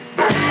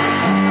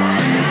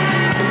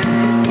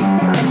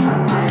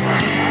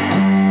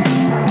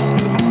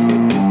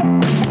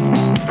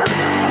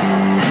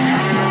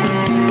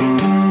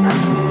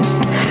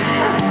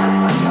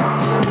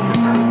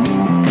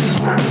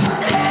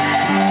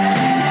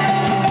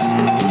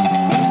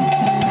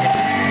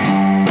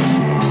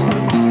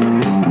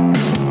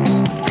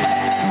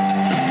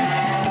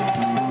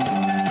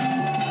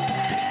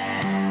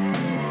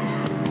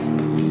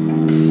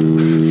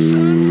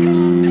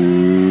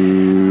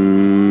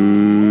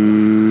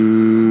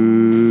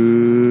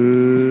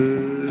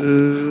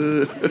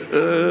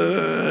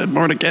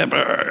morning,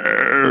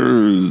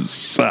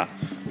 campers.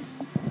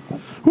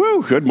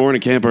 Woo, good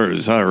morning,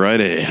 campers. All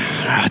righty.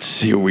 Let's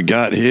see what we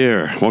got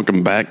here.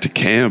 Welcome back to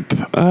camp.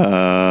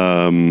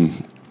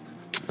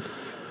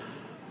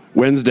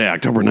 Wednesday,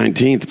 October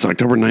 19th. It's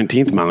October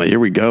 19th, Molly. Here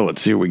we go.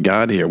 Let's see what we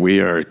got here. We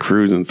are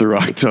cruising through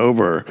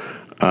October.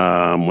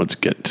 Let's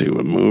get to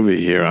a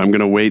movie here. I'm going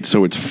to wait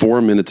so it's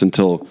 4 minutes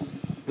until...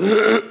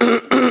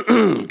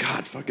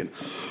 God, fucking...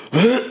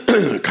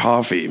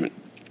 coffee.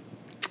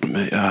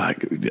 I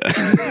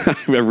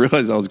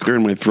realized I was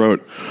clearing my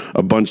throat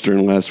a bunch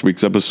during last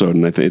week's episode,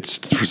 and I think it's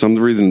for some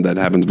reason that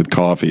happens with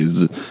coffee.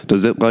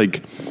 Does it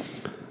like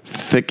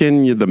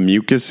thicken the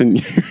mucus in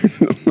your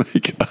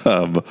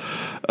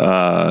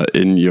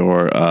in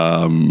your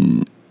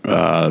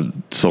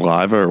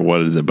saliva, or what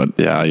is it? But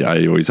yeah,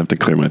 I always have to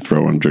clear my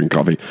throat when I'm drinking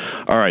coffee.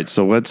 All right,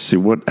 so let's see.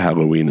 What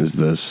Halloween is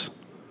this?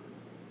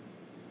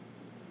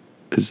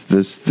 Is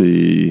this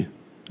the...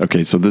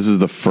 Okay, so this is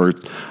the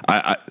first...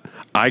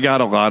 I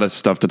got a lot of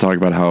stuff to talk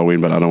about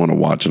Halloween, but I don't want to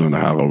watch it on the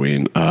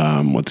Halloween.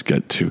 Let's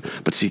get to...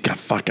 But see, I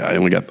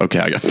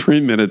got 3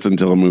 minutes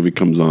until a movie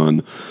comes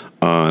on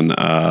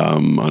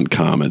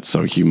Comet,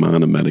 so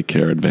Humana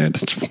Medicare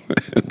Advantage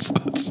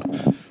plans.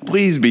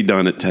 Please be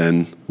done at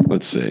 10.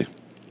 Let's see.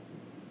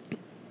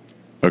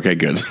 Okay,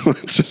 good.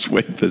 Let's just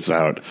wait this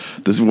out.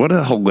 What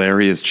a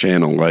hilarious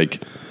channel.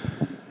 Like,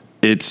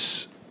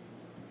 it's...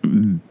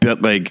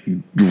 But like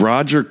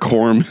Roger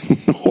Corman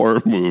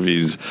horror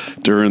movies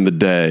during the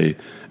day,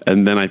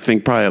 and then I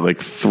think probably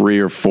like 3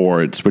 or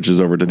 4 it switches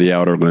over to The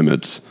Outer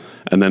Limits,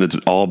 and then it's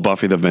all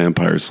Buffy the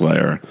Vampire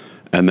Slayer,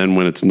 and then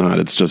when it's not,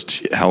 it's just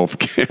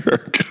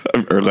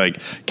healthcare or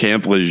like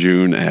Camp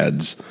Lejeune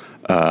ads.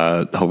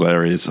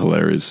 Hilarious.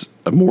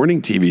 Morning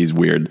TV is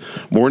weird.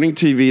 Morning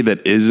TV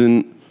that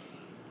isn't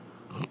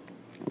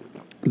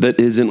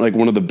like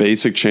one of the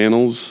basic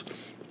channels.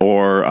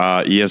 Or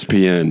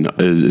ESPN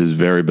is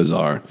very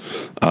bizarre.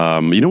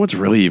 You know what's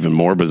really even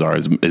more bizarre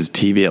is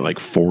TV at like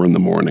 4 in the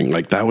morning.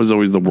 Like that was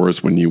always the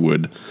worst when you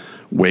would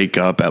wake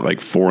up at like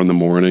 4 in the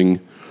morning.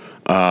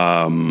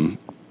 That's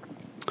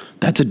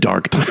a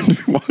dark time to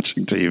be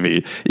watching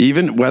TV.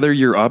 Even whether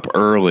you're up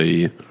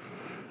early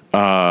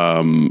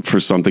for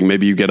something,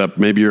 maybe you get up,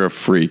 maybe you're a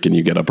freak and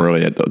you get up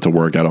early to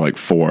work out at like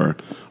 4,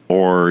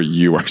 or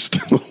you are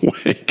still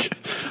awake,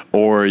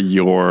 or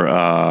you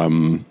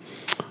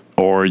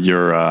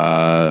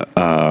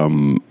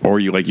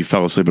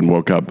fell asleep and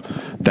woke up.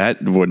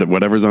 That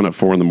whatever's on at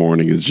 4 in the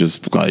morning is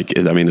just like,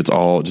 I mean, it's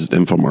all just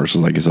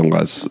infomercials. Like,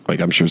 unless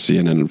like I'm sure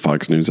CNN and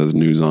Fox News has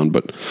news on,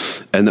 but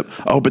then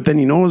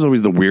you know what was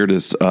always the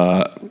weirdest.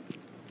 I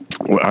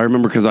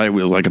remember because I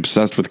was like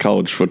obsessed with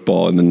college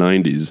football in the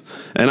 90s,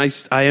 and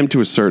I am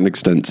to a certain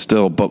extent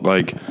still, but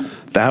like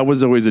that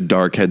was always a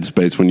dark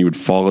headspace when you would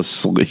fall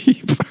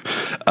asleep,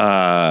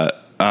 like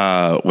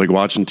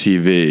watching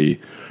TV.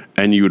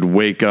 And you would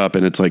wake up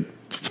and it's like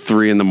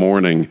 3 in the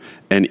morning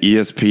and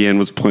ESPN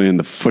was playing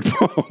the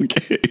football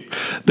game.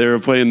 They were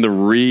playing the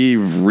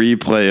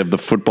replay of the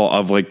football,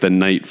 of like the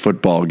night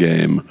football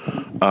game.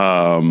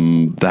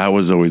 That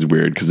was always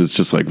weird because it's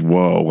just like,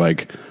 whoa,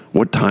 like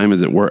what time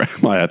is it? Where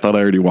am I? I thought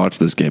I already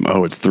watched this game.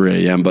 Oh, it's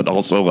 3 a.m. But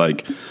also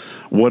like,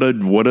 what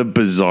a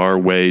bizarre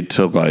way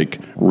to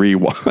like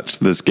rewatch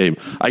this game.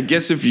 I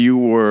guess if you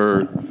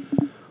were...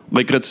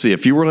 Like, let's see,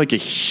 if you were like a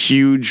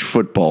huge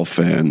football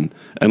fan,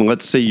 and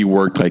let's say you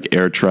worked like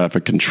air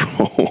traffic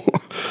control,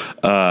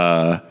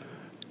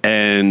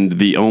 and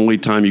the only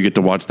time you get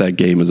to watch that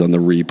game is on the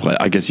replay,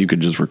 I guess you could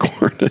just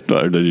record it,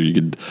 or you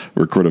could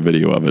record a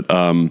video of it.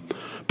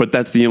 But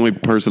that's the only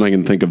person I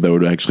can think of that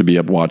would actually be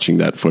up watching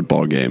that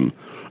football game.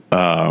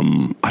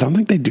 I don't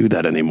think they do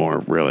that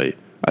anymore, really.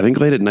 I think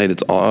late at night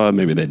it's,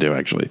 maybe they do,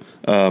 actually.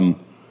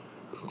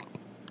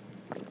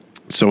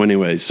 So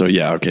anyway, so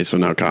now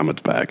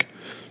Comet's back.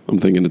 I'm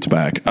thinking it's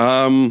back.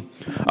 All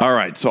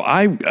right. So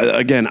I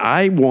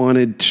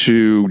wanted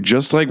to,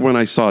 just like when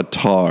I saw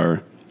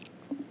Tar.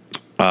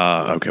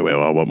 Okay, wait.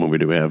 Well, what movie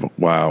do we have?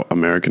 Wow,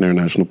 American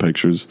International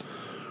Pictures.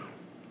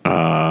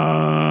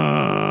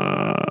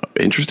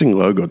 Interesting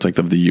logo. It's like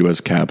the U.S.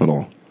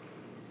 Capitol.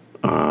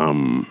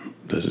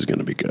 This is going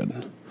to be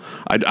good.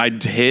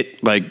 I'd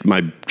hit like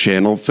my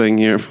channel thing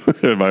here,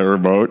 my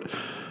remote.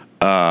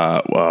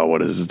 Well,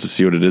 what is it to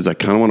see what it is? I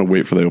kind of want to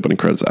wait for the opening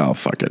credits. Oh,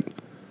 fuck it.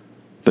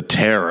 The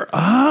Terror.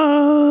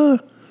 Have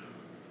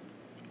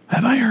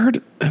I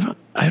heard?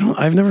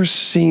 I've never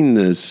seen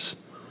this.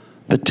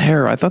 The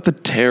Terror. I thought The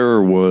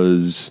Terror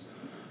was.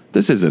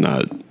 This isn't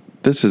a.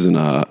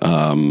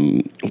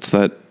 What's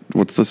that?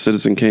 What's the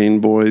Citizen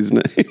Kane boy's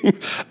name?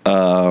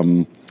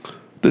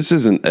 This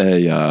isn't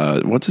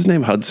a. What's his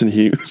name? Hudson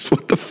Hughes.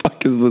 What the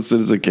fuck is the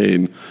Citizen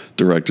Kane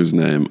director's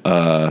name?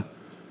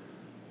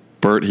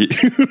 Bert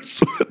Hughes.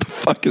 What the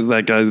fuck is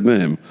that guy's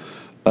name?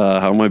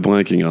 How am I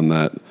blanking on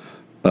that?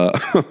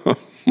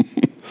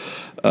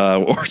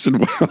 Orson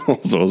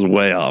Welles. I was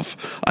way off.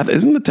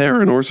 Isn't The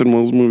Terror an Orson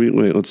Welles movie?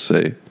 Wait, let's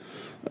see.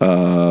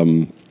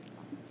 The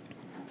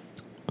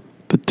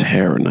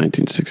Terror,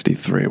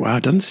 1963. Wow,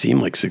 it doesn't seem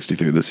like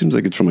 63. This seems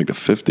like it's from like the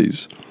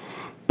 50s.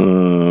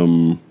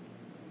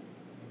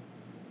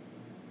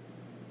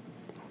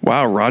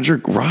 Wow, Roger,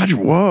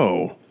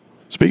 whoa.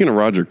 Speaking of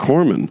Roger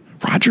Corman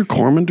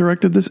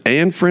directed this,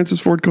 and Francis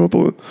Ford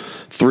Coppola.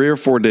 3 or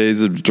 4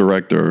 days of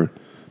director.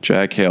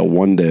 Jack Hale,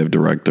 1 day of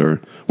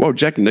director. Whoa,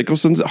 Jack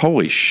Nicholson's,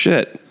 holy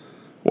shit.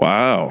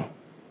 Wow.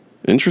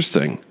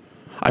 Interesting.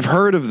 I've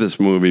heard of this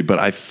movie, but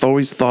I've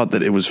always thought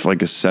that it was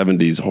like a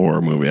 70s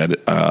horror movie.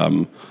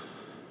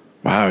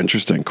 Wow,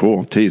 interesting.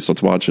 Cool. Tease,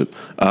 let's watch it.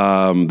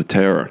 The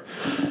Terror.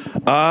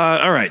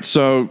 All right,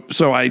 so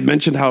I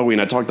mentioned Halloween.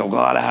 I talked a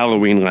lot of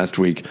Halloween last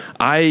week.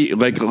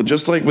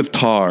 Just like with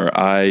Tar,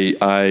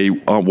 I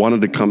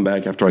wanted to come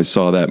back after I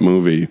saw that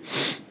movie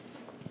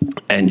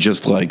and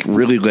just like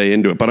really lay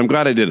into it. But I'm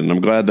glad I didn't.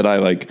 I'm glad that I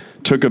like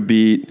took a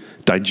beat,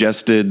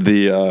 digested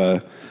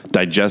the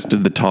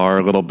Tar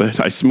a little bit.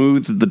 I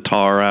smoothed the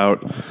Tar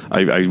out.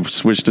 I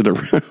switched it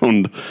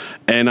around,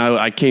 and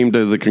I came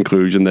to the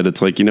conclusion that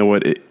it's like, you know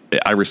what?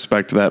 I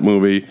respect that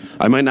movie.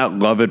 I might not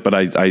love it, but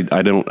I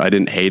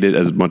didn't hate it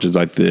as much as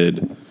I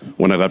did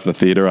when I left the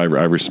theater. I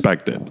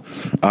respect it.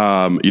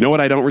 You know what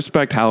I don't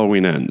respect?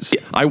 Halloween Ends.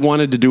 I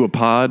wanted to do a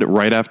pod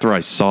right after I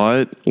saw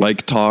it,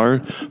 like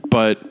Tar,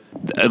 but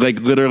like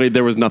literally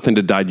there was nothing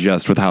to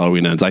digest with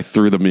Halloween Ends. I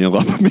threw the meal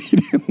up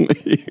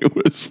immediately. It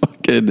was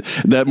fucking,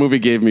 that movie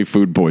gave me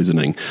food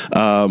poisoning.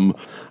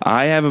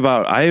 I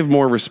have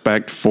more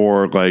respect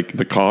for like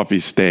the coffee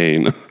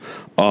stain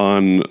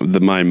on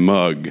my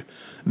mug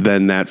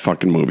than that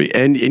fucking movie.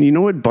 And you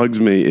know what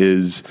bugs me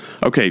is,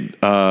 okay,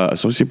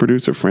 associate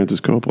producer Francis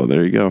Coppola,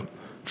 there you go.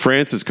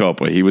 Francis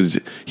Coppola,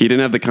 he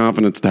didn't have the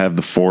confidence to have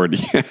the Ford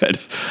yet,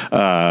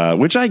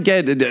 which I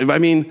get. I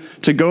mean,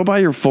 to go by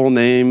your full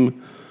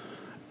name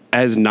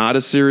as not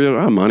a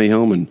serial, Monty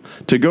Hellman,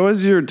 to go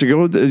as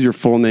your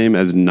full name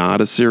as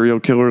not a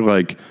serial killer,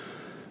 like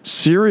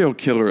serial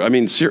killer. I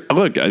mean,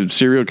 look,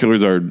 serial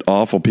killers are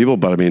awful people,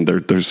 but I mean,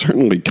 they're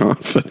certainly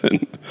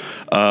confident.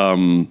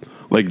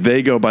 Like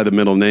they go by the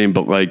middle name,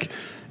 but like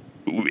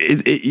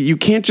you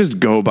can't just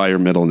go by your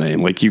middle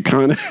name. Like you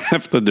kind of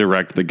have to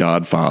direct The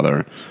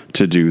Godfather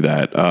to do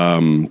that.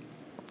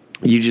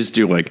 You just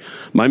do like,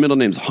 my middle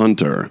name's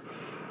Hunter,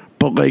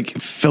 but like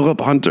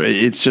Philip Hunter,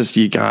 it's just,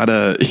 you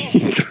gotta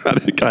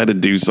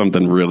do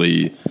something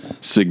really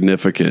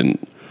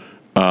significant.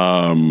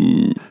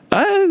 I'm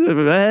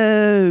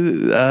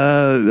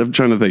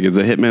trying to think, is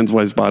a hitman's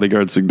wife's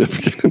bodyguard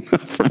significant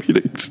enough for me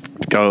to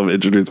kind of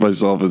introduce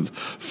myself as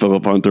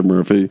Philip Hunter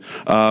Murphy?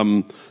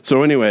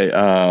 So anyway,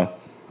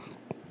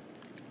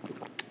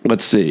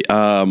 let's see.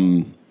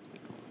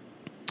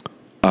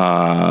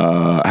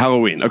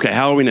 Halloween. Okay,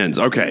 Halloween Ends.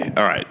 Okay,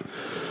 all right.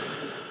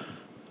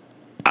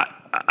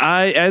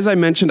 As I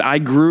mentioned, I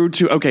grew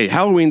to, okay,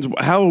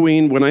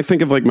 Halloween, when I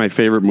think of like my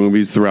favorite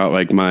movies throughout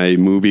like my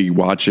movie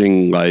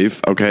watching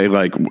life, okay,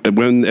 like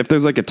if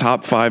there's like a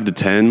top 5 to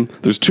 10,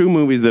 there's 2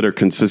 movies that are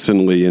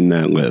consistently in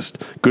that list: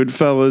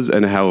 Goodfellas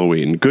and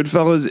Halloween.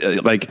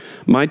 Goodfellas, like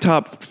my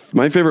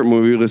favorite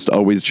movie list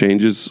always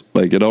changes,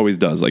 like it always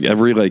does, like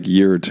every like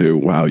year or two.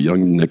 Wow,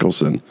 young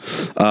Nicholson.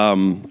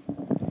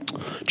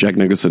 Jack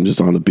Nicholson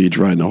just on the beach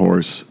riding a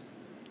horse.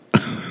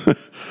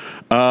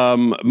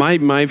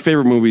 My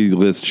favorite movie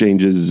list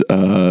changes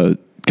kind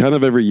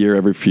of every year,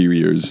 every few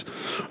years.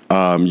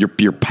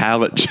 Your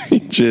palate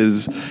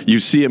changes. You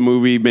see a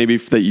movie maybe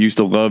that you used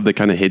to love that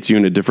kind of hits you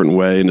in a different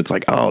way, and it's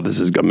like, oh, this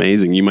is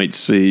amazing. You might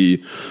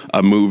see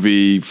a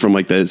movie from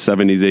like the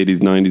 70s, 80s,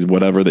 90s,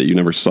 whatever, that you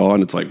never saw,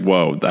 and it's like,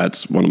 whoa,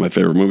 that's one of my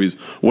favorite movies.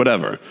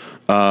 Whatever.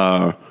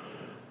 But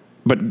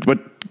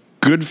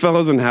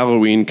Goodfellas and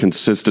Halloween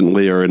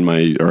consistently are in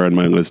my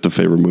list of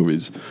favorite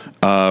movies.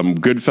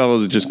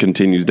 Goodfellas just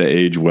continues to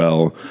age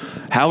well.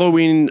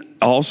 Halloween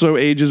also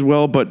ages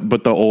well, but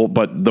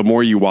the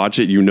more you watch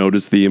it, you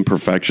notice the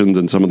imperfections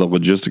and some of the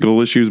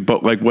logistical issues.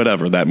 But like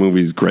whatever, that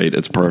movie's great.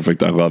 It's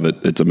perfect. I love it.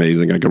 It's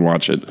amazing. I can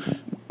watch it,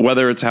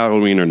 whether it's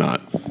Halloween or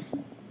not.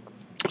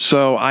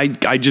 So I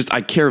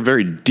care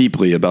very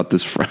deeply about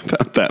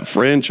that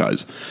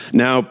franchise.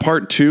 Now,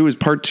 part 2 is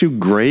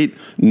great?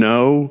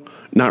 No,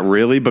 not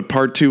really. But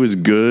part 2 is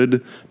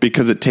good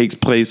because it takes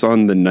place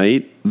on the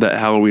night that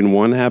Halloween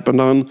 1 happened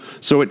on.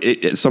 So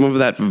it some of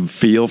that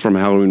feel from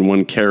Halloween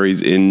 1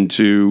 carries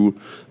into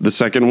the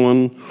second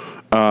one.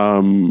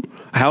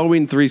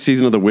 Halloween 3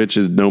 Season of the Witch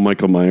is no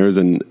Michael Myers,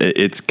 and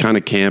it's kind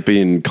of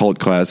campy and cult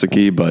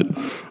classic-y, but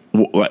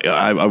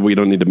we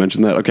don't need to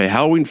mention that. Okay,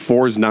 Halloween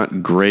 4 is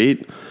not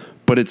great,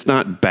 but it's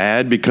not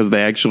bad because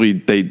they actually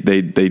they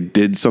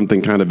did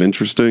something kind of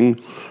interesting,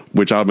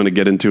 which I'm going to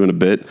get into in a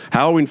bit.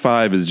 Halloween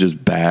 5 is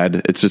just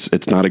bad.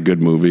 It's not a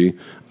good movie.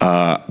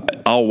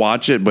 I'll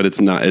watch it, but it's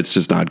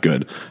just not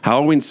good.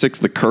 Halloween 6,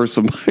 The Curse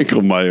of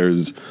Michael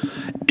Myers,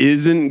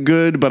 isn't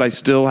good, but I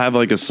still have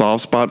like a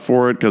soft spot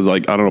for it because,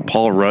 like, I don't know,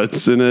 Paul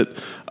Rudd's in it.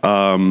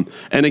 And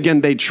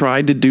again, they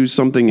tried to do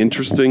something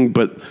interesting,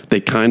 but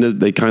they kind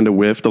of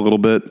whiffed a little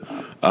bit.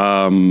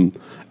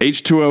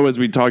 H2O, as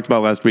we talked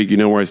about last week, you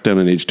know where I stand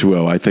on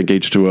H2O. I think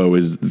H2O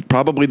is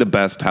probably the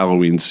best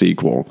Halloween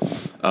sequel.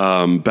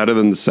 Better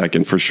than the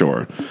second, for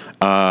sure.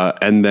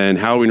 And then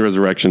Halloween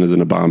Resurrection is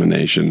an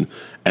abomination.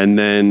 And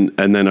then,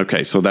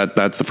 okay, so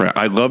that's the franchise.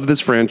 I love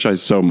this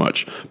franchise so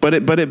much, but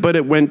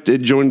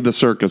it joined the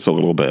circus a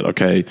little bit.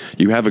 Okay,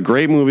 you have a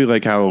great movie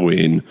like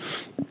Halloween,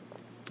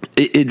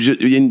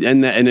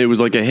 and it was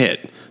like a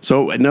hit.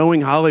 So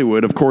knowing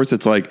Hollywood, of course,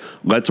 it's like,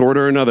 let's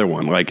order another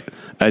one. Like,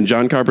 and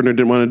John Carpenter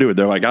didn't want to do it.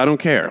 They're like, I don't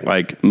care.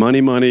 Like,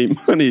 money, money,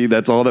 money.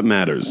 That's all that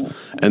matters.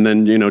 And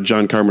then,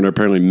 John Carpenter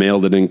apparently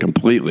mailed it in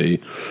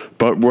completely,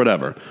 but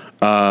whatever.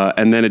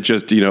 And then it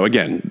just,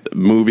 again,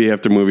 movie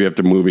after movie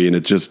after movie. And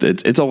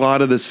it's a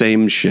lot of the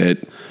same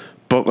shit,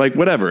 but like,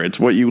 whatever. It's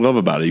what you love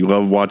about it. You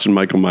love watching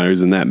Michael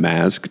Myers in that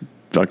mask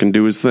fucking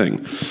do his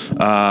thing.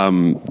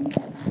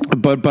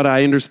 But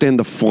I understand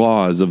the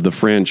flaws of the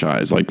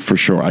franchise, like, for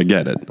sure. I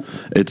get it.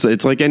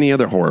 It's like any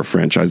other horror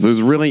franchise.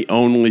 There's really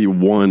only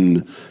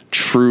one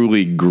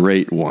truly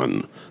great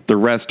one. The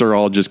rest are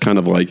all just kind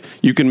of like,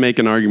 you can make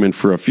an argument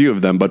for a few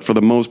of them, but for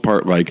the most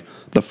part, like,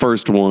 the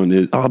first one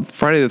is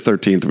Friday the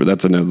 13th, but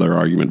that's another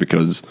argument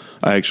because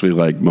I actually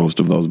like most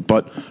of those,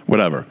 but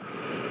whatever.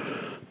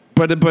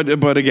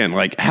 But again,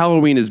 like,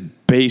 Halloween is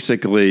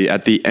basically,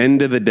 at the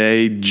end of the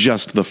day,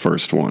 just the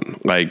first one.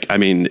 Like, I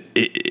mean,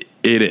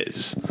 it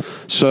is.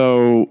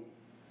 So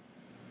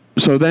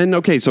then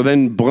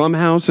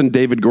Blumhouse and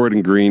David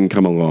Gordon Green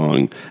come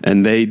along,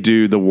 and they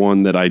do the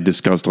one that I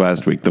discussed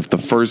last week, the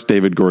first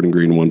David Gordon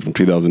Green one from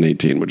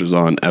 2018, which is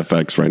on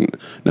FX right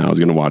now. I was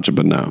going to watch it,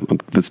 but now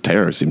this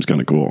Terror seems kind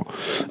of cool.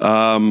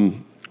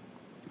 Young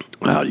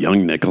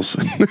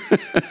Nicholson.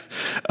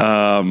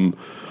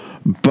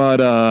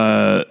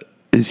 But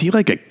is he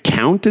like a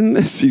count in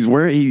this?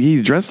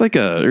 He's dressed like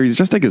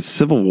a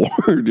Civil War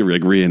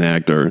like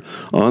reenactor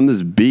on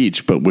this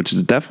beach, but which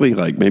is definitely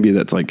like, maybe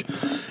that's like,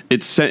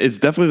 it's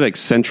definitely like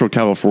Central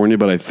California,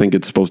 but I think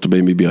it's supposed to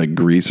maybe be like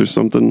Greece or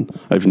something.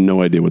 I have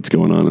no idea what's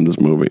going on in this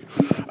movie.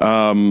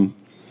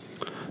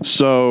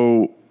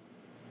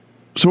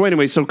 So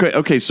anyway, so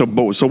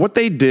what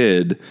they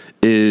did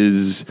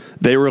is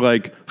they were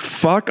like,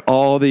 fuck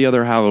all the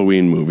other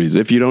Halloween movies.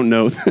 If you don't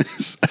know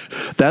this,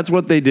 that's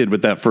what they did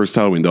with that first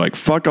Halloween. They're like,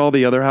 fuck all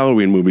the other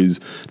Halloween movies.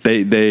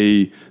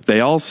 They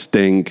all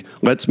stink.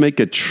 Let's make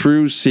a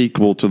true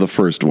sequel to the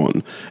first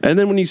one. And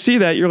then when you see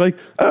that, you're like,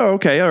 oh,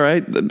 okay, all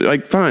right,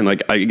 like, fine.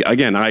 Like,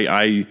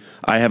 I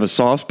have a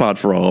soft spot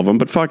for all of them,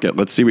 but fuck it.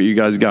 Let's see what you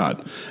guys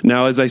got.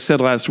 Now, as I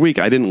said last week,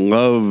 I didn't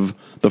love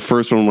the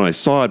first one when I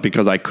saw it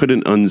because I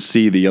couldn't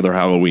unsee the other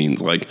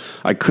Halloweens. Like,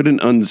 I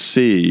couldn't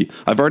unsee.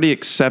 I've already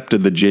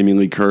accepted that Jamie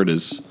Lee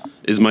Curtis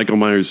is Michael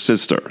Myers'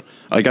 sister.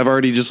 Like, I've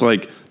already just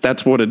like,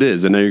 that's what it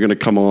is. And now you're going to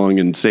come along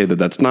and say that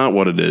that's not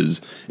what it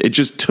is. It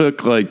just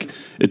took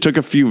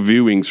a few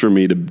viewings for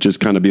me to just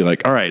kind of be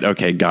like, all right,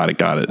 okay, got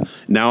it.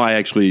 Now I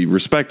actually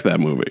respect that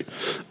movie.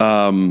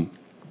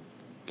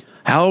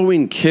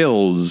 Halloween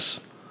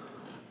Kills.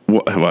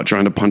 What,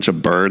 trying to punch a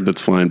bird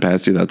that's flying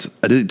past you?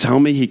 Tell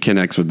me he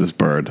connects with this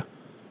bird.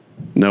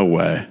 No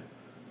way.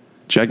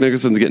 Jack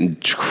Nicholson's getting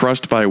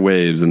crushed by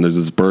waves, and there's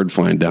this bird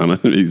flying down,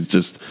 and he's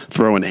just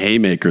throwing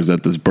haymakers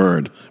at this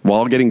bird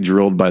while getting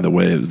drilled by the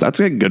waves.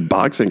 That's a good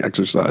boxing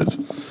exercise.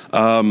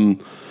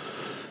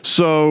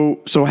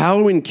 So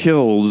Halloween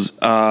Kills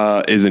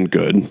isn't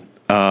good,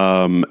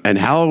 and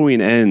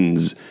Halloween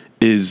Ends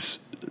is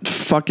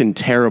fucking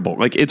terrible.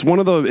 Like, it's one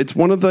of the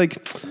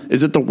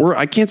is it the worst?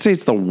 I can't say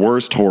it's the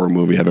worst horror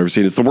movie I've ever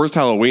seen. It's the worst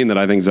Halloween that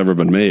I think's ever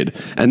been made.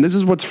 And this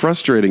is what's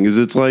frustrating, is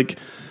it's like,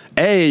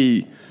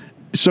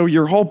 so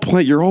your whole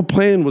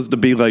plan was to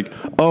be like,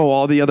 oh,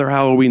 all the other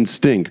Halloweens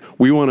stink.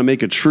 We want to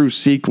make a true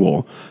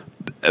sequel.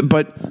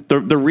 But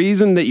the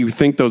reason that you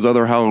think those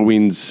other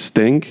Halloweens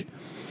stink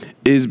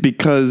is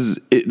because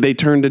they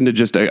turned into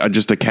just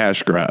a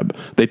cash grab.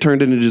 They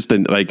turned into just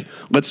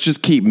let's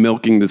just keep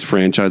milking this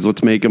franchise.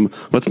 Let's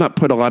not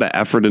put a lot of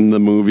effort into the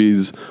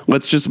movies.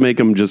 Let's just make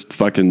them just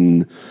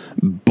fucking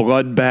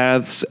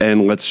bloodbaths,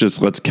 and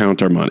let's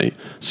count our money.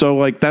 So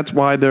like, that's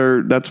why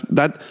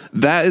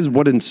that is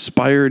what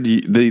inspired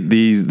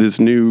this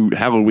new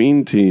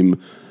Halloween team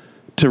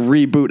to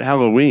reboot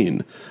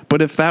Halloween.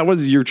 But if that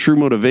was your true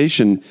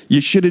motivation,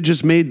 you should have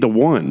just made the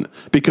one,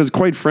 because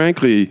quite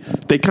frankly,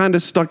 they kind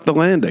of stuck the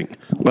landing.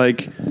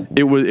 Like,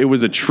 it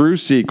was a true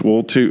sequel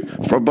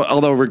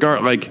although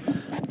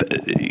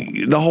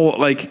the whole,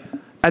 like,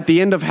 at the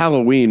end of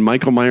Halloween,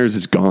 Michael Myers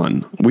is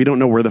gone. We don't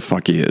know where the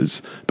fuck he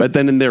is. But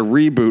then in their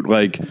reboot,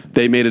 like,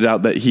 they made it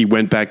out that he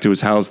went back to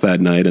his house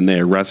that night and they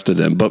arrested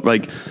him. But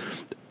like,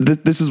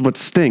 this is what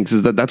stinks,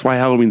 is that's why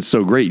Halloween's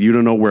so great. You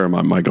don't know where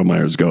Michael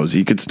Myers goes.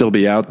 He could still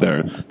be out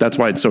there. That's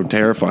why it's so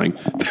terrifying.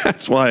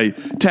 That's why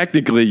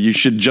technically you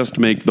should just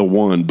make the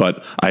one,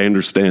 but I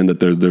understand that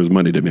there's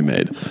money to be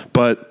made.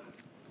 But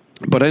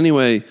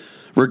anyway,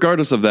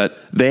 regardless of that,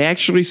 they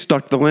actually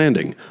stuck the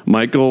landing.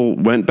 Michael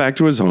went back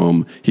to his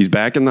home. He's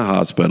back in the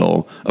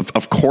hospital.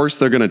 Of course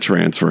they're going to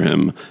transfer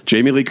him.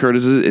 Jamie Lee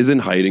Curtis is in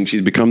hiding.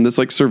 She's become this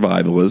like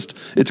survivalist.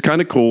 It's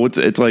kind of cool.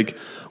 It's like,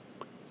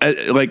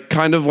 like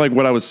kind of like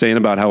what I was saying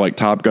about how like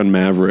Top Gun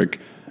Maverick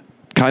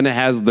kind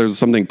of there's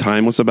something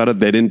timeless about it.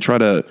 They didn't try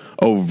to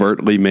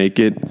overtly make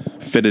it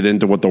fit it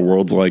into what the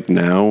world's like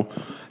now.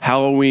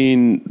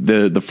 Halloween,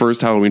 the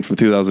first Halloween from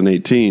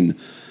 2018,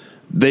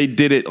 they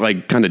did it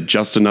like kind of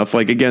just enough.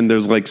 Like again,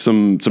 there's like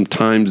some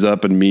Time's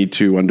Up and Me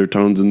Too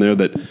undertones in there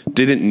that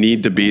didn't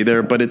need to be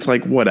there, but it's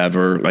like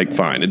whatever, like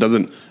fine. It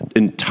doesn't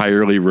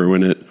entirely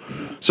ruin it.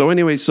 So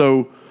anyway,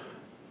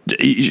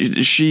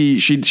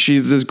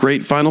 she's this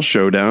great final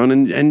showdown,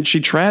 and she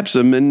traps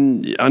him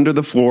under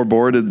the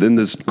floorboard in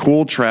this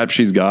cool trap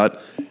she's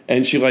got,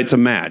 and she lights a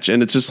match,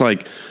 and it's just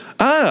like,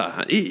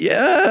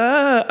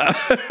 yeah,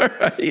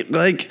 right,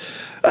 like,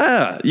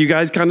 you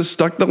guys kind of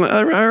stuck the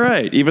all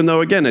right. Even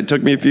though again, it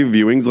took me a few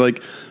viewings,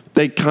 like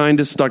they kind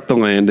of stuck the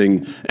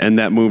landing, and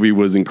that movie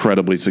was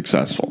incredibly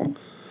successful.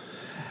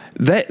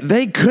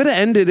 They could have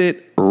ended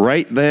it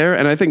right there,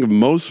 and I think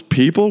most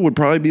people would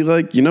probably be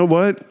like, you know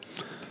what?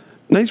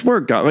 Nice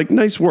work, God. Like,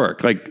 nice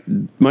work. Like,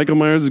 Michael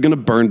Myers is going to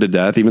burn to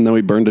death, even though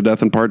he burned to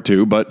death in part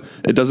 2, but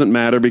it doesn't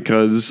matter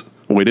because,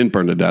 we didn't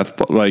burn to death,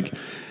 but, like,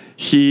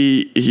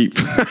 he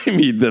I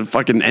mean, the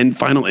fucking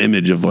final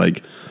image of,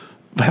 like,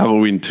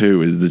 Halloween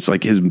 2 is this,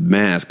 like, his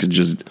mask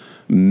just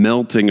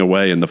melting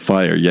away in the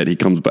fire, yet he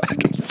comes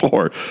back and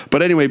forth.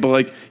 But anyway,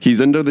 like,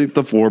 he's under the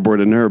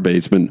floorboard in her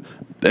basement,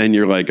 and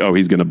you're like, oh,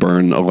 he's going to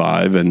burn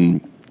alive, and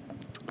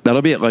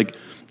that'll be it. Like,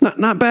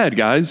 not bad,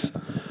 guys.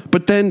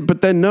 But then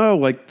no,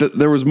 like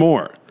there was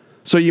more.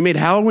 So you made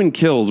Halloween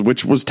Kills,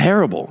 which was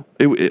terrible.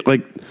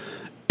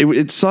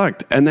 It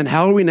sucked. And then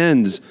Halloween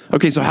Ends.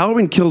 Okay, so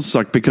Halloween Kills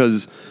sucked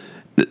because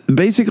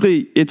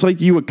basically it's like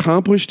you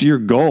accomplished your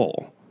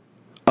goal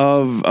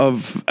of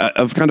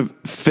kind of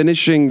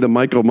finishing the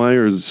Michael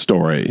Myers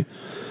story.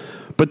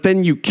 But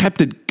then you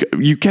kept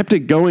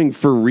it going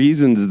for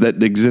reasons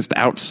that exist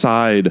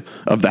outside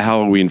of the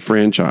Halloween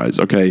franchise.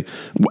 Okay,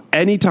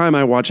 anytime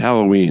I watch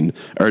Halloween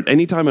or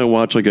anytime I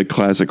watch like a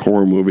classic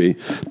horror movie,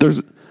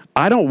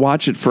 I don't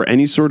watch it for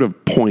any sort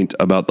of point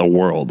about the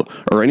world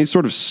or any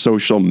sort of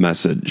social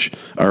message.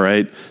 All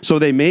right. So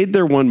they made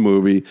their one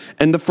movie,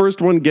 and the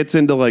first one gets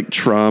into like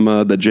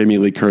trauma that Jamie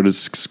Lee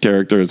Curtis's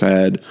character has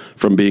had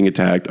from being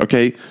attacked.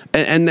 Okay.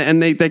 And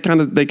they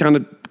kind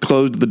of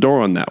closed the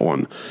door on that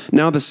one.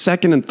 Now the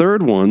second and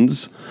third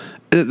ones,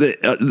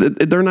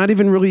 they're not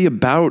even really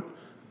about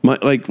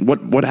like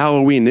what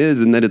Halloween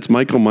is, and that it's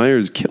Michael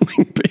Myers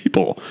killing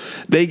people.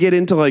 They get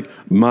into like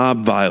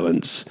mob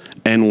violence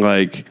and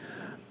like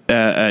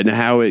and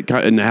how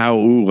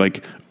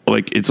like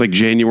it's like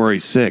January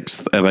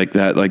 6th, like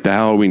that, like the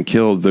Halloween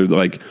Kills. They're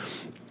like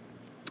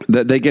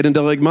that they get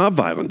into like mob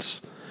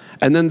violence,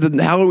 and then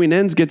the Halloween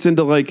Ends gets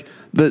into like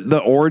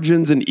the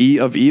origins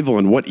of evil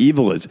and what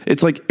evil is.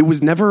 It's like it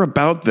was never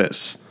about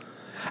this.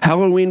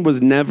 Halloween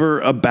was never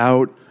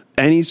about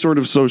any sort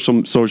of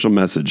social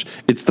message.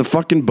 It's the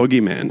fucking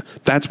boogeyman.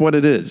 That's what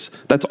it is.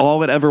 That's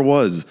all it ever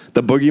was.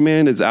 The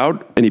boogeyman is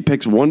out and he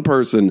picks one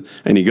person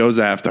and he goes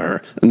after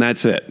her, and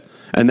that's it.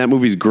 And that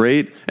movie's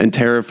great and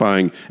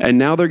terrifying. And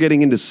now they're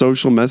getting into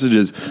social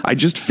messages. I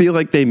just feel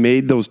like they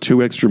made those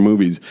 2 extra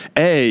movies,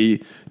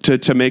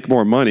 to make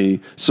more money.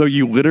 So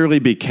you literally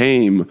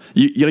became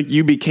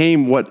you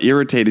became what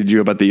irritated you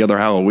about the other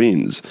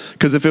Halloweens.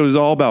 Because if it was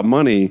all about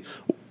money,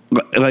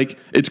 like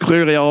it's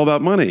clearly all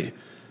about money.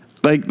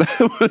 Like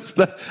that was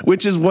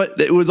which is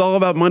what it was all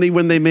about, money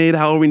when they made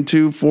Halloween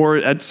 2, 4,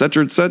 et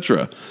cetera, et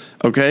cetera.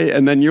 Okay.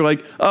 And then you're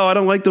like, oh, I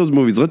don't like those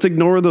movies. Let's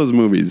ignore those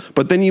movies.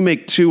 But then you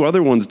make 2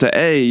 other ones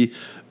to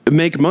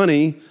make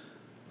money.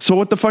 So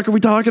what the fuck are we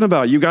talking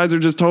about? You guys are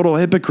just total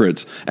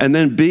hypocrites. And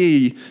then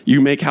B,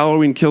 you make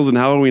Halloween Kills and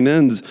Halloween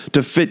Ends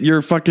to fit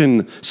your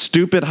fucking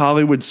stupid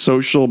Hollywood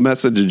social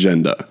message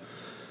agenda.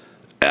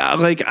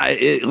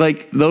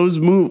 Like those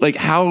movies, like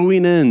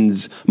Halloween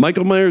Ends,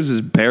 Michael Myers is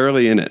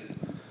barely in it.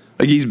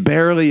 Like he's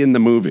barely in the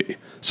movie.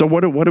 So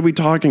what are we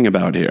talking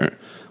about here?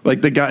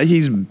 Like the guy,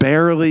 he's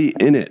barely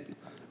in it.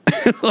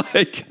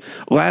 Like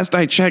last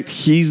I checked,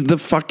 he's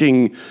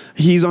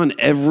on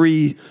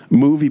every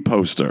movie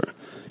poster.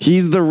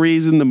 He's the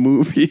reason the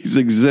movies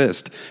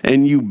exist,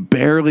 and you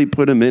barely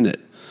put him in it.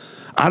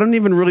 I don't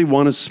even really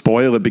want to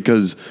spoil it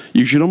because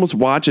you should almost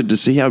watch it to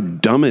see how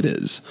dumb it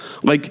is.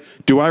 Like,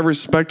 do I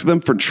respect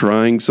them for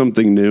trying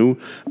something new?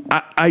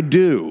 I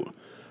do.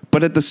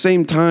 But at the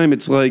same time,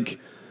 it's like,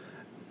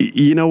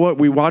 you know what?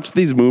 We watch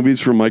these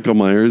movies from Michael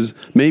Myers.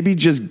 Maybe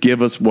just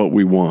give us what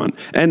we want.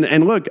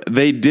 And look,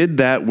 they did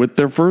that with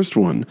their first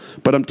one.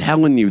 But I'm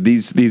telling you,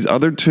 these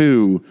other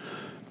 2,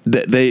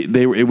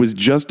 it was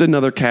just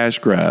another cash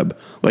grab,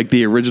 like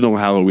the original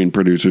Halloween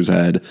producers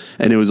had,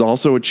 and it was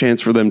also a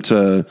chance for them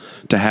to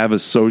have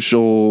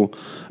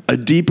a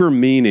deeper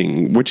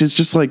meaning, which is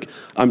just like,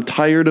 I'm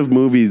tired of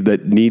movies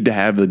that need to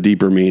have the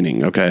deeper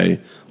meaning.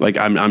 Okay, like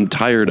I'm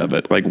tired of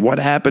it. Like, what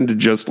happened to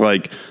just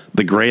like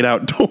The Great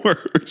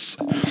Outdoors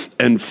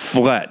and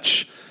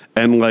Fletch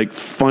and like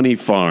Funny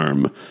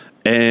Farm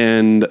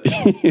and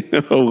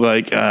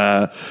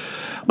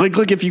Like,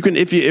 look, if you can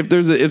have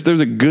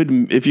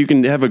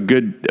a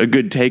good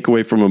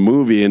takeaway from a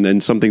movie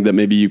and something that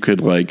maybe you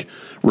could like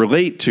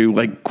relate to,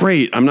 like,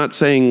 great. I'm not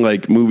saying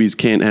like movies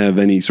can't have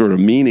any sort of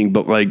meaning,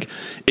 but like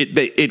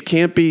it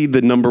can't be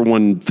the number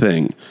one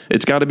thing.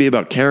 It's got to be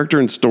about character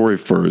and story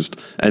first,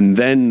 and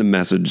then the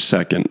message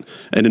second.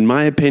 And in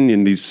my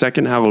opinion, these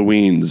second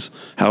Halloweens,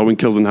 Halloween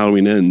Kills and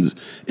Halloween Ends,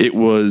 it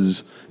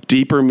was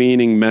deeper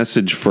meaning,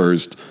 message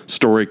first,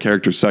 story,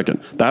 character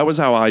second. That was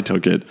how I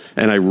took it,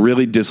 and I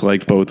really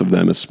disliked both of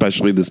them,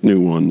 especially this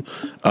new one.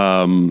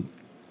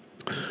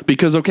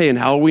 Because okay, in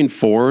Halloween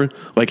 4,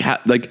 like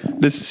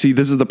this. See,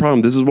 this is the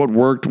problem. This is what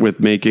worked with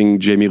making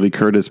Jamie Lee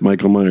Curtis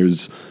Michael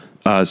Myers'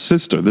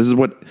 sister. This is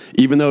what,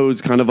 even though it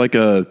was kind of like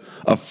a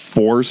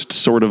forced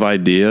sort of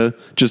idea,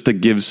 just to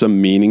give some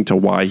meaning to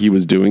why he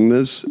was doing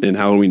this in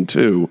Halloween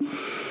 2.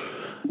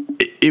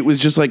 It was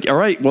just like, all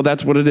right, well,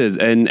 that's what it is.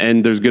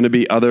 And there's going to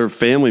be other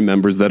family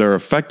members that are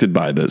affected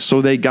by this.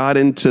 So they got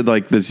into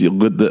like this,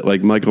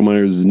 like Michael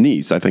Myers'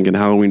 niece, I think in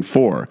Halloween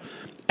 4.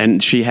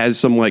 And she has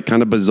some like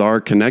kind of bizarre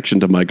connection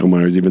to Michael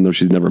Myers, even though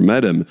she's never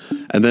met him.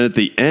 And then at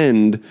the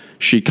end,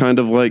 she kind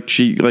of like,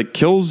 she like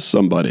kills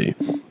somebody.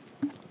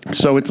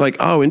 So it's like,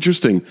 oh,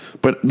 interesting.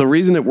 But the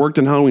reason it worked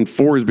in Halloween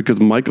 4 is because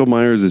Michael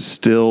Myers is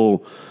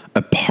still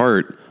a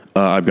part.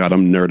 I'm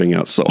nerding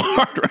out so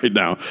hard right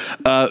now.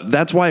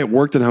 That's why it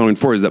worked in Halloween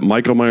 4, is that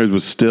Michael Myers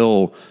was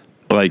still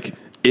like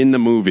in the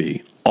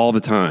movie all the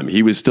time.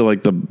 He was still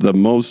like the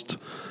most,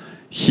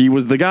 he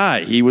was the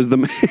guy. He was the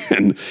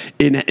man.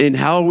 In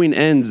Halloween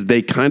Ends,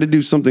 they kind of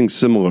do something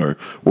similar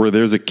where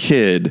there's a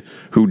kid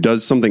who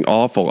does something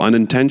awful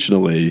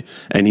unintentionally,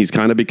 and he's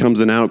kind of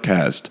becomes an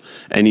outcast,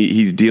 and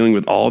he's dealing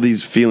with all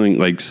these feelings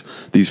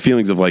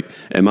of like,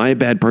 am I a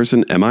bad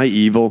person? Am I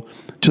evil?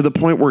 To the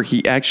point where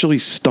he actually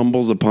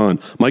stumbles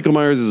upon, Michael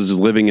Myers is just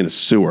living in a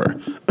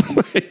sewer.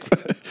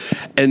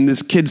 And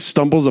this kid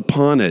stumbles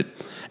upon it.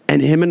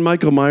 And him and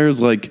Michael Myers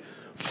like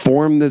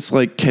form this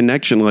like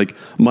connection. Like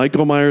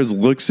Michael Myers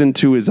looks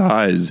into his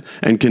eyes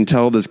and can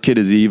tell this kid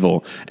is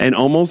evil. And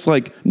almost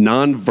like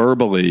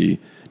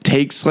non-verbally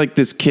takes like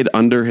this kid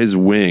under his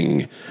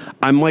wing.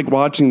 I'm like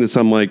watching this.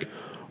 I'm like,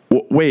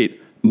 wait.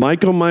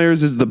 Michael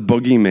Myers is the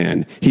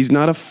boogeyman. He's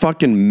not a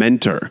fucking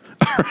mentor.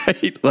 All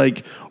right?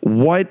 Like,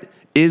 what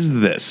is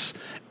this?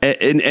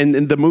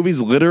 And the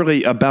movie's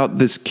literally about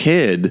this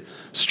kid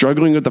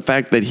struggling with the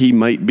fact that he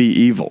might be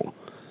evil.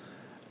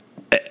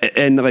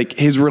 And like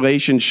his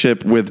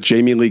relationship with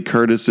Jamie Lee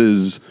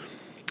Curtis's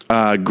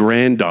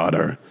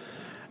granddaughter.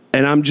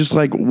 And I'm just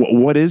like,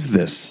 what is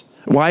this?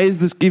 Why is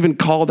this even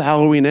called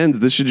Halloween Ends?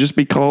 This should just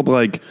be called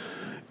like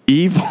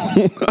evil.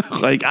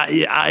 Like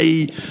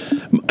I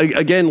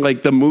again,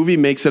 like the movie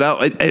makes it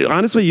out.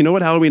 Honestly, you know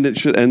what Halloween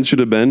Ends should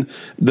have been?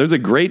 There's a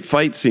great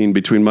fight scene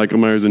between Michael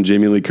Myers and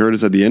Jamie Lee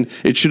Curtis at the end.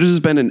 It should have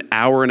just been an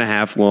hour and a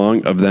half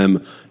long of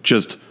them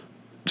just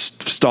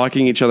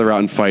stalking each other out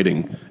and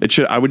fighting.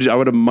 I would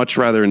have much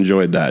rather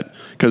enjoyed that,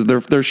 because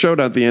their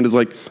showdown at the end is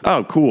like,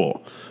 oh,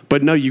 cool.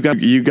 But no, you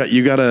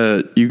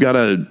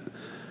gotta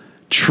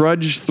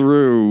trudge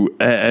through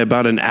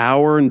about an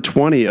hour and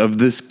 20 of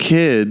this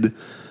kid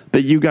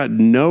that you got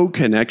no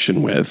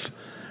connection with,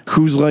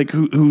 who's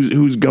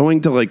going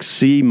to like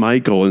see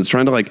Michael and is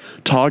trying to like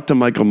talk to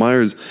Michael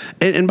Myers.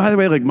 And by the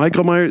way, like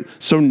Michael Myers,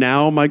 so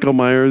now Michael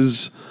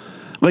Myers,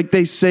 like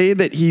they say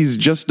that he's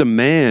just a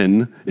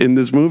man in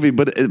this movie,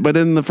 but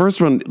in the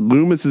first one,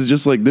 Loomis is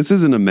just like, this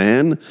isn't a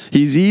man.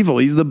 He's evil.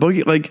 He's the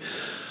boogie. Like,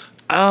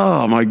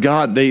 oh my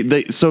God.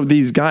 So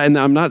these guys, and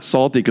I'm not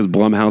salty because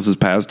Blumhouse has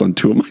passed on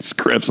 2 of my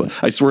scripts.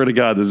 I swear to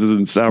God, this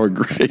isn't sour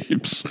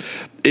grapes.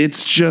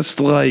 It's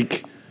just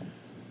like,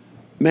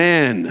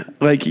 man,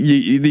 like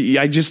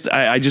I just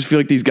feel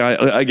like these guys,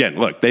 again,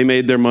 look, they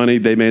made their money,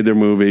 they made their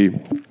movie,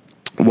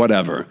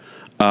 whatever.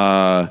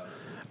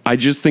 I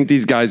just think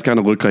these guys kind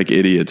of look like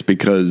idiots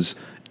because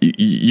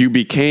you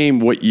became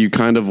what you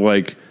kind of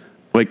like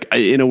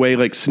in a way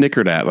like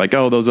snickered at, like,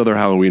 oh, those other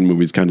Halloween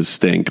movies kind of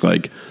stink,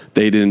 like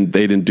they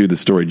didn't do the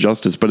story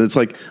justice. But it's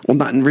like, well,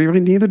 not really,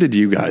 neither did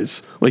you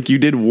guys. Like you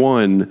did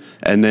one,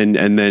 and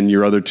then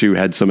your other two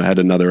had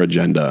another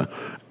agenda.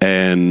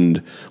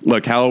 And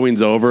look,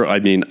 Halloween's over. I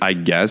mean,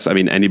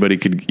 anybody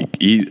could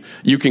eat.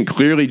 You can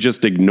clearly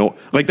just ignore.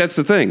 Like, that's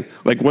the thing.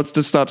 Like, what's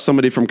to stop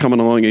somebody from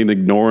coming along and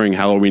ignoring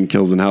Halloween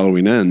Kills and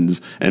Halloween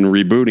Ends and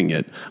rebooting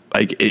it?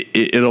 Like,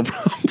 it'll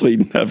probably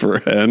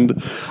never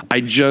end.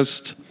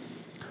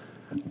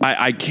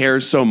 I care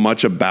so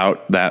much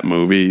about that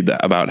movie,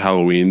 about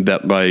Halloween,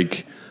 that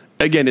like,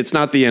 again, it's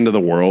not the end of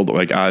the world.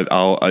 Like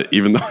I'll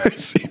even though I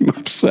seem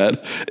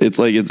upset, it's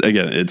like,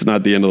 it's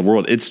not the end of the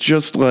world. It's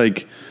just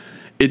like,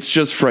 it's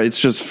just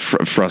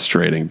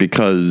frustrating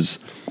because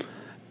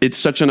it's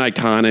such an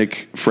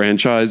iconic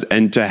franchise,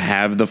 and to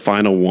have the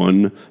final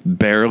one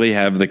barely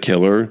have the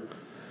killer,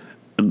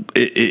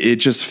 it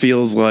just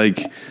feels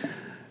like,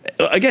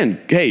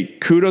 again, hey,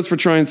 kudos for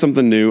trying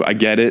something new. I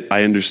get it.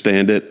 I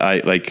understand it. I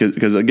like,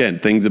 because again,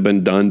 things have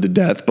been done to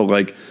death, but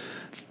like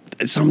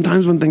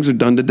sometimes when things are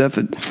done to death,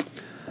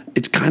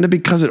 it's kind of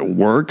because it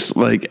works.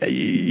 Like,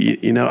 I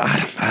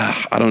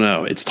don't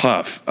know. It's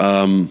tough.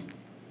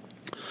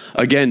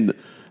 Again,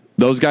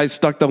 those guys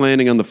stuck the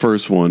landing on the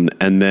first one,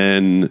 and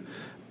then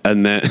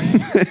like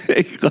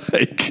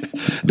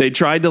they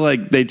tried to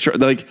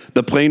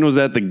the plane was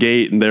at the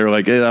gate, and they were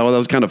like, hey, that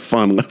was kind of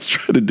fun. Let's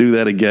try to do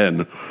that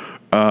again.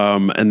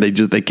 And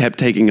they kept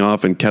taking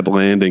off and kept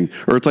landing,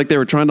 or it's like they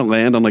were trying to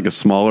land on like a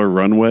smaller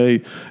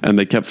runway, and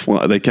they kept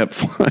flying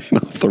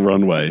off the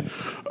runway.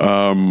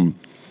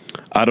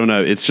 I don't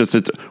know. It's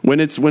when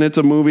it's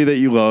a movie that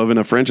you love and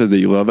a franchise that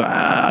you love.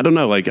 I don't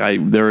know. Like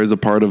there is a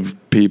part of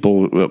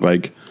people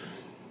like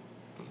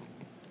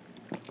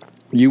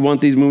you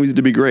want these movies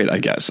to be great. I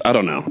guess I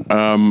don't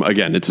know.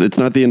 Again, it's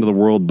not the end of the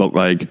world, but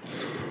like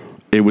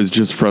it was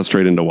just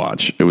frustrating to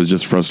watch.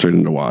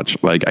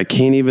 Like I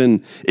can't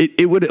even.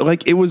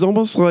 It was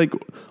almost like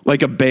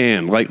a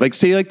band. Like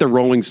say like the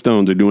Rolling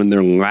Stones are doing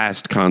their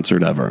last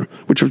concert ever,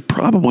 which was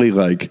probably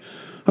like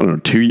I don't know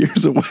 2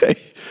 years away.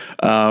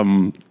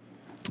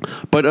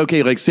 But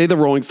okay, like say the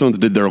Rolling Stones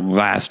did their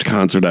last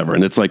concert ever,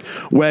 and it's like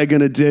we're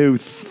gonna do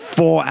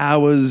 4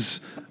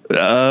 hours.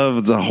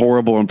 It's a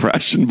horrible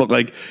impression, but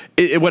like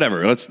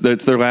whatever. It's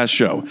their last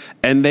show,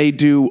 and they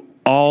do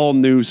all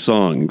new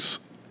songs,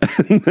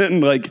 and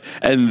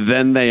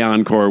then they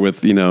encore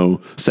with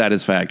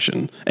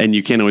Satisfaction, and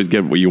you can't always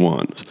get what you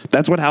want.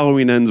 That's what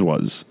Halloween Ends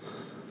was.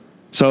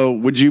 So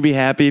would you be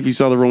happy if you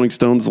saw the Rolling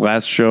Stones'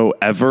 last show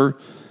ever,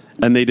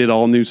 and they did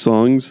all new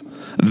songs?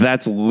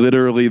 That's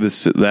literally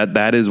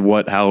that is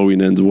what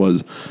Halloween Ends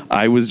was.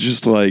 I was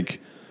just like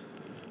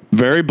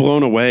very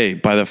blown away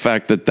by the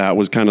fact that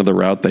was kind of the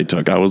route they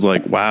took. I was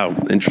like, wow,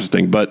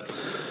 interesting. But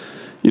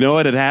you know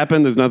what? It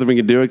happened. There's nothing we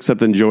can do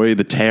except enjoy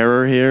the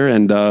terror here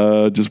and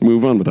just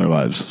move on with our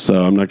lives.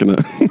 So I'm not gonna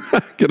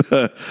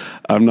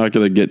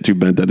get too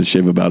bent out of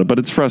shape about it. But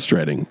it's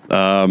frustrating.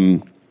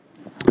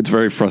 It's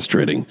very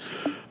frustrating.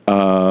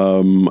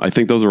 I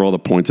think those are all the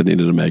points I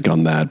needed to make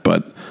on that.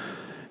 But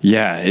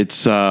yeah,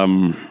 it's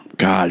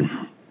God,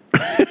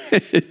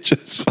 it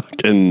just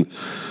fucking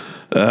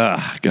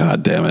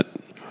God damn it.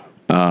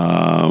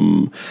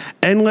 And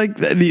like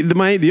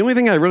the only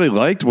thing I really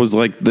liked was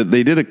like that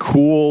they did a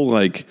cool,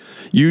 like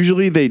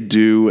usually they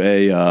do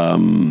a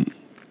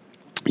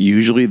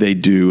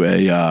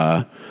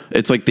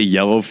it's like the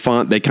yellow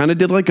font. They kind of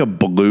did like a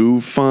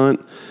blue font.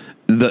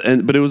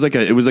 But it was like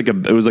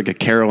a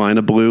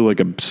Carolina blue, like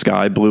a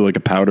sky blue, like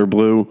a powder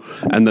blue,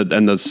 and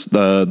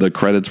the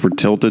credits were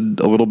tilted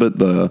a little bit.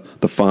 The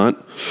font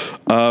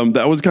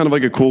that was kind of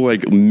like a cool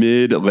like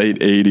mid late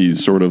 80s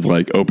sort of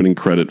like opening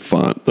credit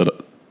font. That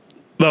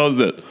was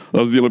it.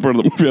 That was the only part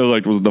of the movie I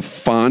liked, was the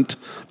font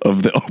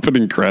of the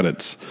opening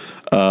credits.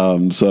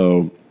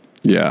 So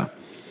yeah.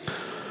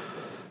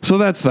 So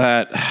that's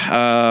that.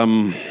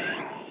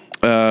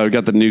 We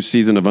got the new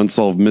season of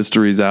Unsolved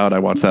Mysteries out. I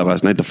watched that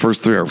last night. The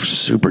first 3 are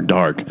super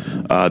dark.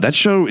 That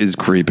show is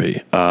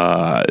creepy.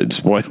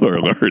 Spoiler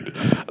alert.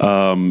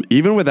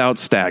 Even without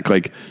Stack,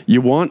 like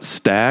you want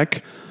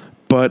Stack,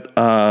 but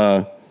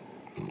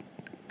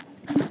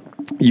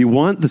you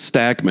want the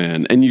Stack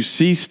man, and you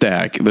see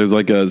Stack. There's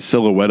like a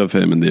silhouette of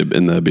him in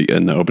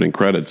the opening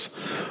credits.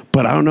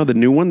 But I don't know. The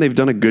new one, they've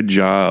done a good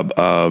job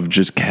of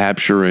just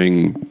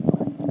capturing.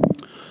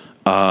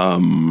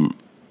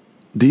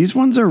 These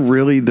ones are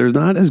they're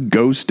not as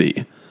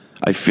ghosty.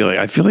 I feel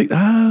like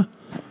I'm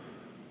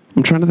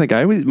trying to think.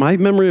 My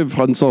memory of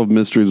Unsolved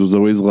Mysteries was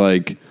always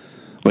like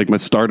my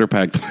starter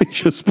pack that I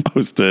just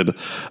posted.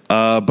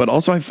 But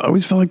also I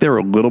always felt like they were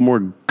a little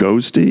more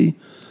ghosty.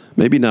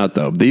 Maybe not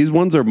though. These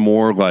ones are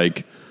more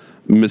like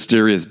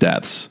mysterious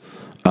deaths.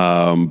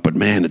 But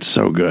man, it's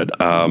so good.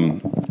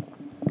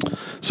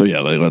 So yeah,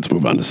 let's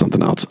move on to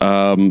something else.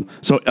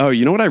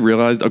 You know what I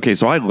realized? Okay,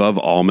 so I love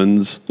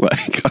almonds.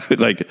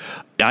 Like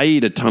I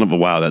eat a ton of.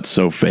 Wow, that's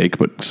so fake,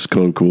 but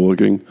so cool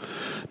looking.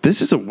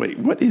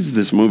 What is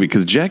this movie?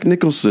 Because Jack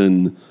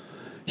Nicholson,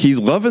 he's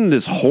loving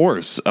this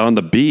horse on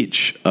the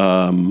beach.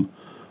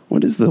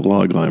 What is the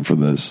log line for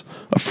this?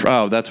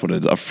 That's what it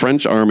is. A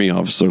French army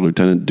officer,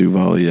 Lieutenant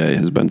Duvalier,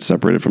 has been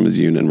separated from his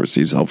unit and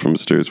receives help from a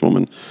mysterious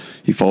woman.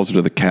 He follows her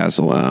to the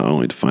castle,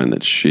 only to find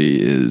that she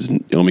is...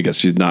 Let me guess,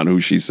 she's not who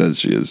she says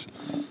she is.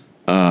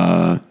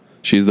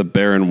 She's the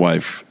Baron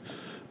wife.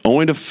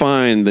 Only to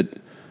find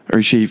that...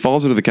 He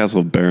follows her to the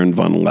castle of Baron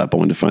von Lepp,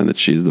 only to find that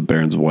she's the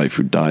Baron's wife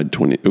who died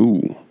 20...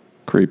 Ooh,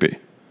 creepy.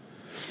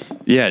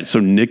 Yeah, so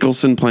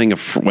Nicholson playing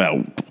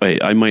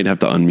wait, I might have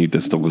to unmute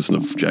this to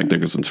listen to Jack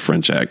Nicholson's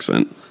French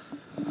accent.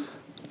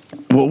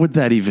 What would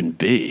that even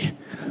be?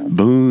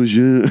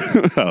 Bonjour.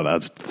 Oh,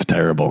 that's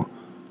terrible.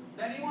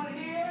 Anyone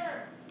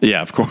here?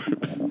 Yeah, of course.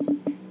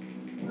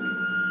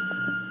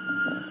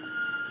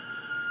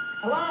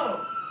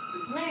 Hello,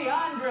 it's me,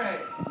 Andre.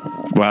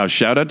 Wow,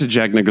 shout out to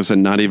Jack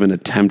Nicholson not even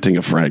attempting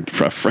a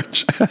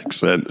French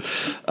accent.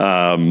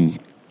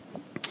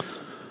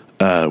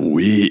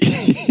 Oui.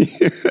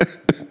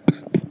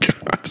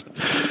 God.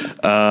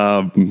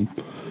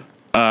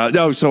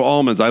 No, so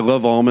almonds. I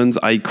love almonds.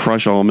 I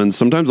crush almonds.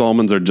 Sometimes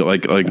almonds are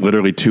like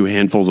literally 2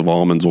 handfuls of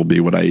almonds will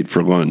be what I eat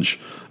for lunch.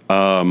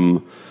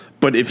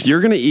 But if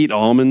you're going to eat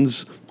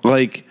almonds,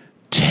 like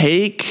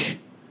take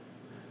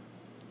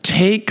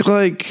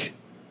like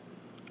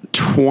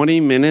 20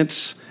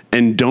 minutes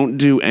and don't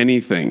do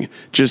anything.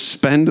 Just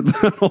spend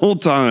the whole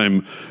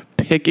time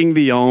picking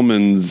the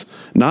almonds,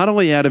 not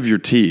only out of your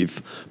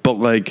teeth, but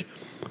like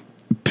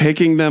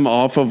picking them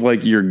off of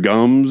like your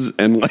gums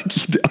and like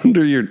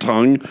under your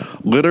tongue.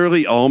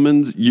 Literally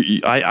almonds.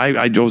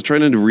 I was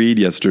trying to read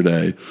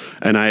yesterday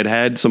and I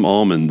had some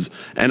almonds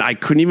and I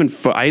couldn't even,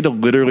 I had to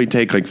literally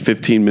take like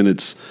 15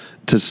 minutes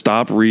to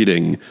stop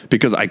reading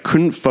because I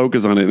couldn't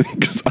focus on it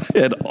because I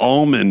had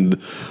almond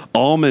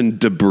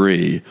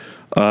debris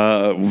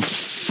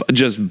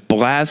just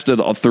blasted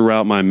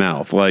throughout my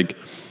mouth. Like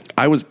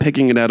I was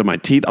picking it out of my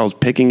teeth. I was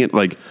picking it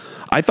like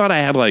I thought I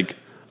had like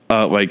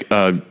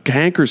a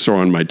canker sore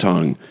on my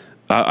tongue.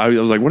 I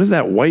was like, what is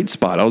that white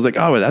spot? I was like,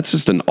 oh, that's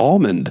just an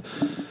almond.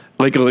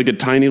 Like a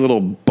tiny little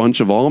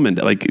bunch of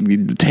almond. Like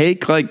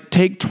take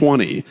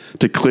 20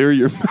 to clear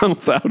your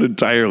mouth out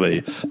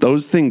entirely.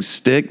 Those things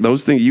stick.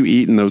 Those things you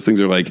eat, and those things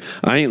are like,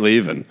 I ain't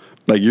leaving.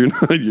 Like you're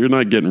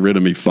not getting rid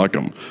of me. Fuck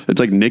them. It's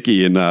like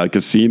Nicky in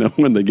Casino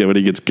when he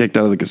gets kicked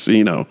out of the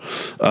casino,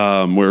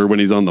 where when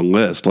he's on the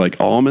list, like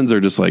almonds are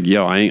just like,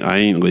 yo, I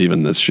ain't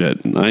leaving this shit.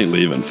 I ain't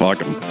leaving. Fuck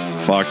them.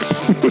 Fuck them.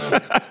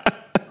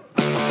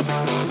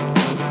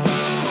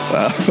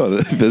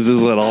 This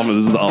is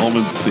the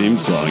almonds theme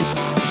song.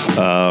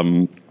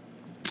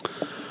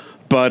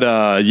 But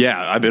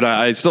yeah, I mean,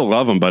 I still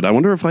love them, but I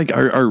wonder if like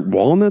are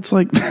walnuts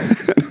like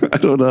I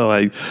don't know.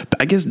 I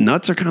guess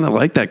nuts are kind of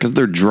like that because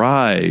they're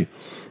dry.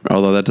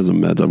 Although that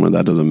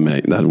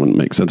wouldn't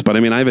make sense. But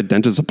I mean, I have a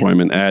dentist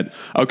appointment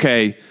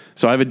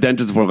so I have a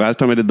dentist appointment. Last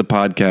time I did the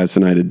podcast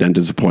and I had a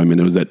dentist appointment,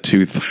 it was at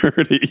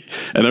 2:30,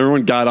 and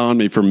everyone got on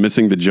me for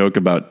missing the joke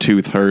about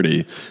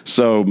 2:30.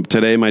 So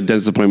today my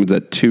dentist appointment's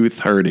at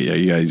 2:30.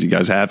 Are you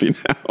guys happy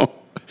now?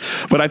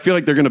 But I feel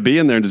like they're going to be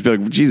in there and just be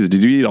like, Jesus,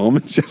 did you eat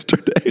almonds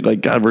yesterday?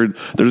 Like, God, they're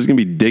just going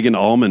to be digging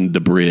almond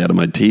debris out of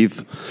my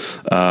teeth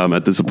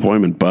at this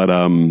appointment. But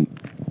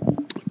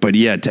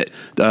yeah,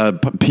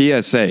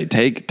 PSA,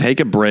 take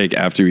a break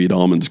after you eat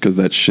almonds because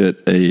that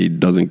shit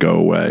doesn't go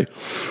away.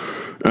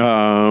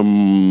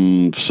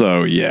 So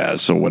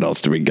what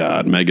else do we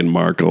got? Meghan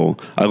Markle.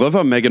 I love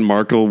how Meghan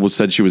Markle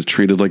said she was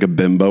treated like a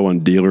bimbo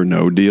on Deal or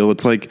No Deal.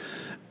 It's like,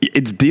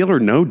 it's Deal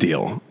or No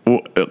Deal.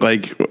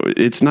 Like,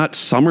 it's not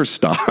summer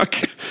stock.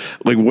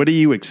 Like, what do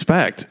you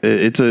expect?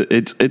 It's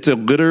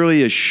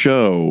literally a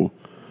show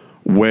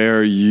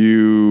where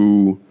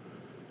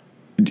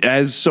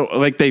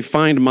they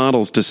find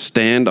models to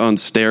stand on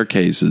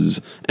staircases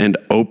and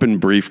open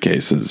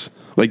briefcases.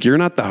 Like, you're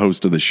not the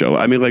host of the show.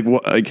 I mean, like,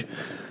 what? Like,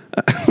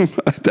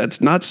 that's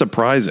not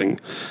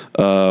surprising.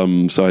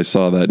 So I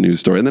saw that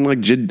news story, and then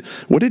like,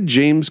 what did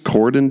James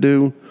Corden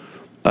do?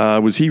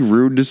 Was he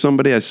rude to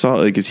somebody? I saw,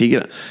 like, is he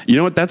gonna, you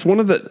know what? That's one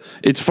of the,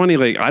 it's funny.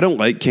 Like, I don't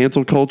like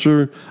cancel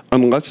culture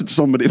unless it's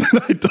somebody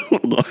that I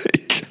don't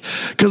like.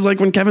 Cause like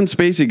when Kevin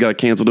Spacey got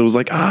canceled, it was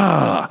like,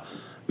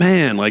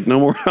 man, like no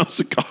more House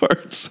of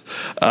Cards.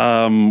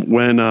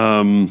 When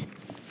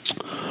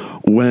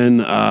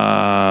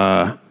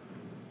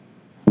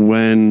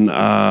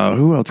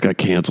who else got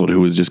canceled?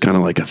 Who was just kind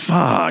of like a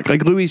fuck,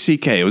 like Louis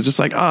C.K. It was just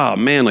like, oh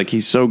man, like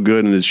he's so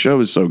good and his show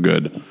is so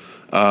good.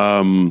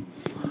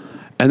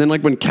 And then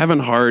like when Kevin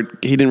Hart,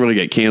 he didn't really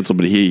get canceled,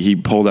 but he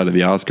pulled out of the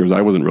Oscars.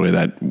 I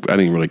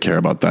didn't really care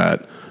about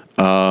that.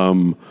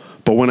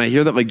 But when I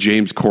hear that like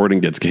James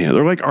Corden gets canceled,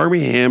 or like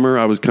Armie Hammer,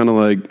 I was kind of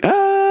like,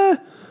 I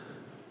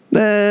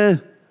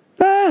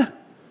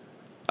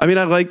mean,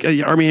 I like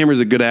Armie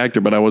Hammer's a good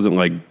actor, but I wasn't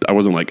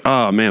like,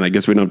 oh man, I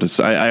guess we don't have to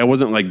say. I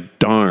wasn't like,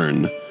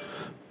 darn.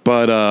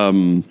 But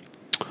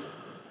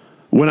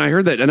when I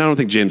heard that, and I don't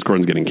think James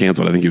Corden's getting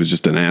canceled. I think he was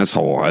just an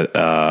asshole.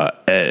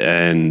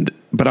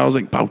 But I was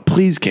like, oh,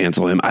 please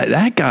cancel him.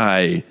 That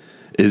guy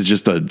is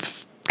just a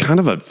kind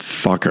of a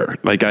fucker.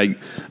 Like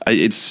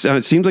it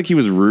seems like he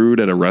was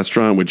rude at a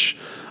restaurant, which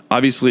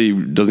obviously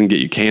doesn't get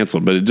you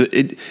canceled, but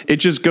it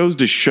just goes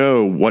to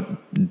show what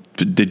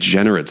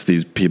degenerates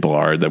these people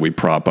are that we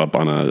prop up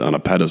on a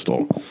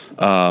pedestal.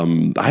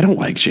 I don't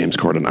like James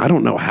Corden. I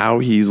don't know how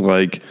he's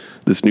like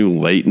this new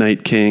late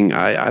night king.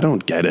 I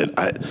don't get it.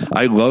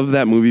 I love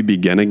that movie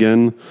Begin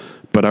Again,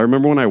 but I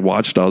remember when I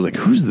watched it, I was like,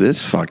 who's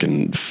this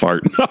fucking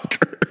fart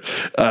knocker?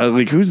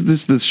 Like, who's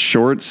this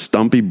short,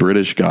 stumpy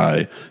British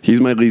guy? He's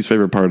my least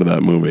favorite part of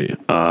that movie.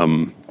 I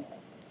don't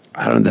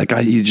know, that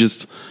guy,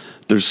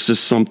 there's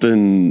just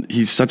something,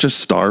 he's such a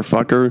star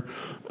fucker.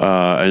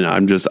 And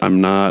I'm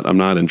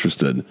not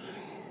interested.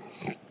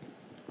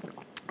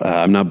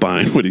 I'm not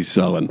buying what he's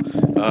selling.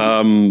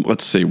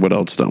 Let's see, what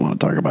else do I want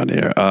to talk about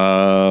here?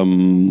 I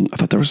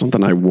thought there was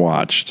something I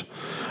watched.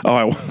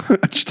 Oh,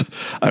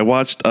 I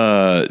watched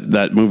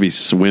that movie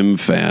Swim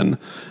Fan.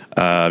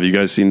 Have you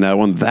guys seen that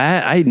one?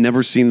 That I had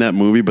never seen that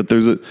movie, but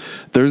there's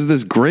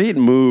this great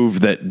move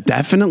that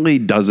definitely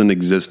doesn't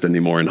exist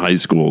anymore in high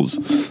schools.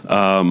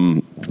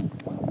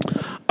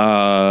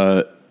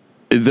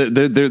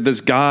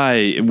 This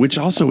guy, which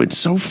also it's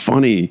so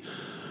funny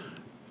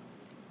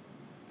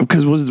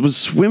because was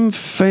Swim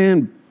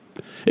Fan.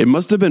 It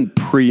must have been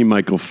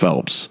pre-Michael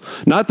Phelps.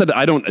 Not that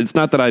I don't. It's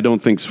not that I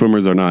don't think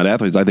swimmers are not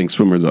athletes. I think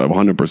swimmers are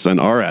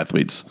 100% are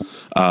athletes.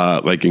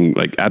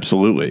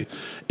 Absolutely.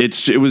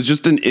 It was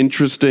just an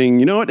interesting.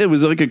 You know what? It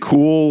was like a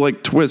cool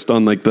like twist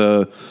on like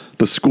the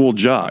school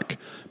jock,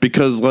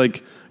 because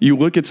like you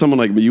look at someone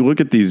like you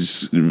look at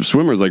these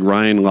swimmers like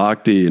Ryan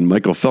Lochte and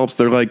Michael Phelps.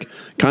 They're like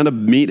kind of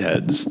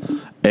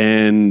meatheads,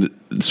 and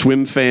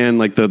swim fan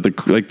like the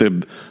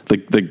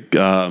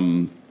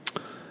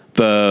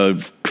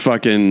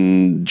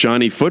fucking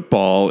Johnny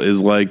Football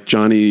is like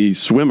Johnny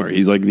Swimmer.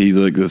 He's like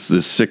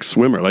this sick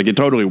swimmer. Like it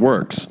totally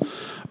works.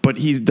 But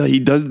he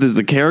does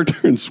the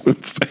character in Swim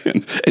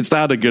Fan. It's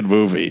not a good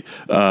movie.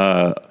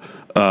 But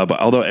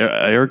although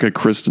Erica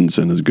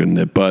Christensen is good in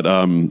it, but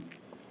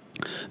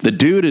the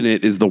dude in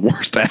it is the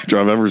worst actor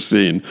I've ever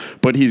seen.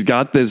 But he's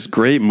got this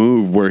great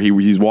move where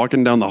he's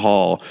walking down the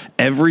hall.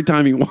 Every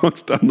time he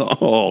walks down the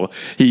hall,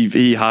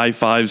 he high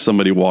fives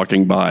somebody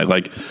walking by.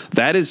 Like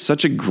that is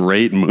such a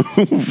great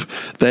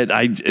move that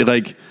I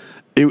like.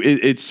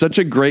 It's such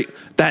a great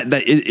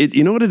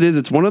you know what it is?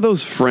 It's one of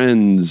those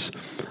friends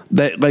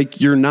that like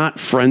you're not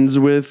friends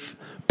with,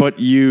 but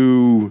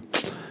you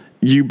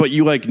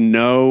like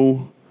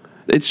know.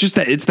 It's just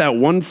that it's that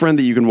one friend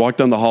that you can walk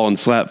down the hall and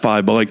slap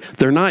five, but like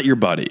they're not your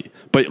buddy.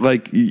 But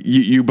like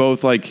you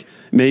both like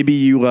maybe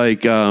you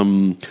like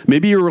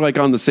maybe you were like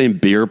on the same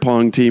beer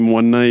pong team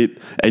one night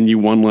and you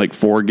won like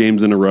 4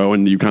 games in a row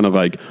and you kind of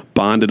like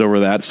bonded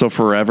over that. So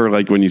forever,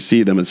 like when you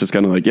see them, it's just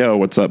kind of like, yo,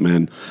 what's up,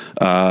 man?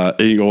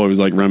 And you always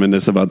like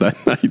reminisce about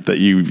that night that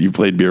you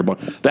played beer pong.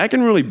 That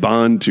can really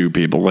bond two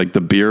people. Like the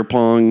beer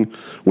pong,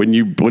 when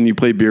you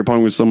play beer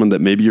pong with someone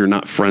that maybe you're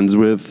not friends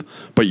with,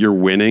 but you're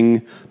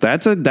winning.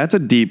 That's a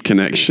deep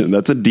connection.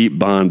 That's a deep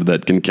bond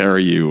that can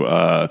carry you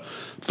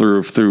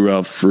through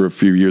for a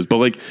few years. But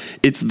like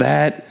it's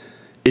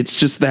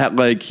just that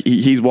like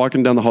he's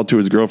walking down the hall to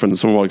his girlfriend and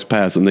someone walks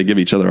past and they give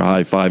each other a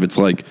high five. It's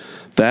like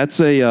that's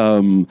a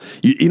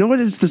you know what,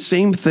 it's the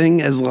same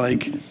thing as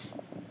like,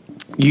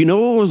 you know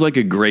what was like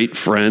a great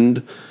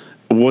friend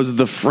was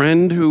the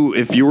friend who,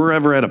 if you were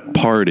ever at a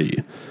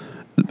party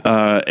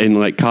in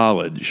like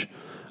college,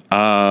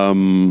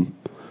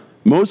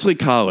 mostly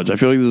college. I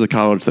feel like this is a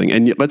college thing.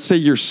 And let's say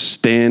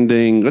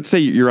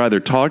you're either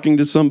talking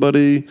to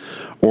somebody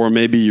or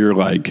maybe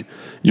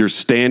you're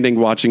standing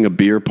watching a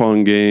beer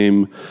pong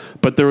game.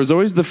 But there was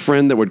always the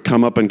friend that would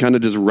come up and kind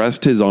of just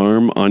rest his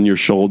arm on your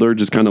shoulder,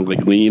 just kind of like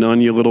lean on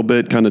you a little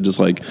bit, kind of just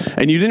like,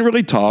 and you didn't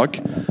really talk.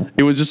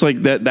 It was just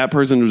like that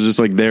person was just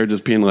like there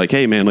just being like,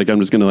 hey man, like I'm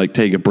just going to like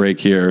take a break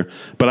here.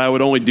 But I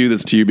would only do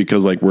this to you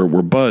because like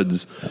we're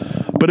buds.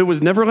 But it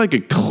was never like a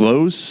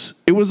close,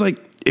 it was like,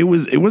 it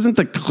wasn't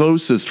the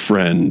closest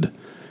friend,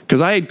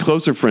 because I had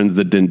closer friends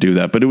that didn't do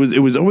that, but it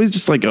was always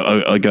just like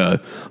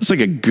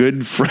a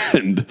good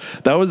friend.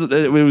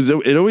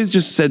 It always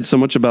just said so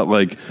much about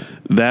like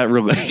that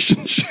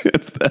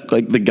relationship, that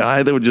like the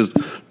guy that would just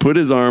put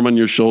his arm on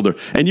your shoulder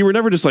and you were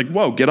never just like,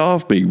 whoa, get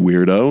off me,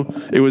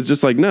 weirdo. It was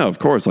just like, no, of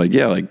course, like,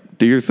 yeah, like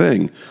do your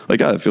thing. Like,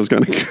 oh, that feels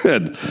kind of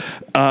good.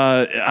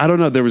 I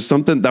don't know. There was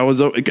something that was,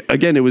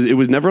 again, it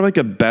was never like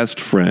a best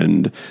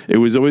friend. It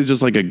was always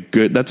just like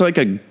that's like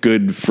a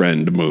good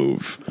friend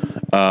move.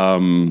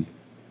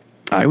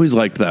 I always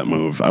liked that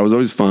move. I was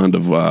always fond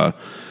of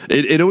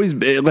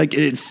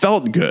it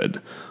felt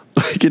good.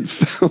 Like it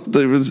felt,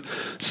 there was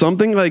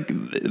something like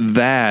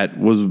that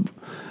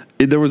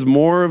there was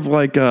more of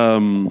like,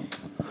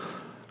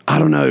 I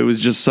don't know. It was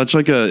just such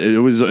like it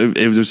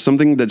was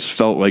something that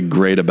felt like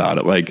great about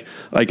it. Like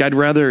I'd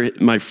rather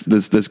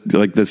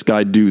this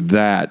guy do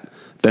that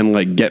than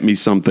like get me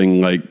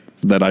something like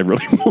that I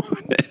really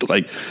wanted.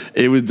 Like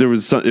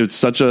it's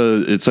such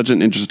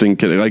an interesting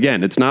kid.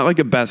 Again, it's not like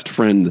a best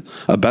friend.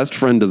 A best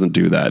friend doesn't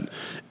do that.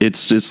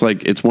 It's just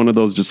like, it's one of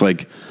those, just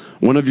like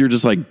one of your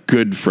just like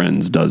good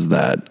friends does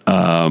that.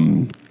 I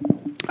don't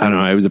know.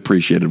 I always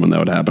appreciated when that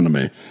would happen to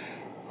me.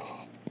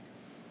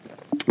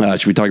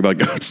 Should we talk about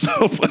goat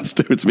soap? Let's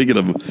do it.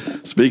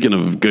 Speaking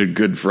of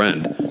good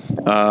friend,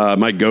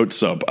 my goat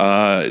soap.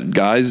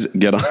 Guys,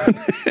 get on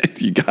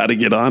it. You got to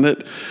get on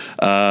it.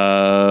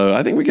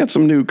 I think we got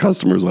some new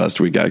customers last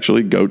week,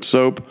 actually. Goat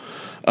soap.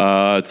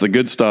 It's the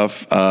good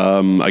stuff.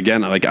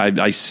 Again, like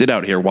I sit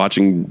out here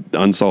watching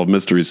Unsolved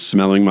Mysteries,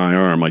 smelling my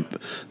arm. Like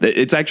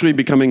it's actually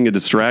becoming a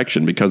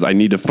distraction because I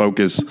need to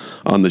focus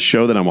on the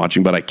show that I'm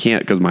watching, but I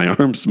can't because my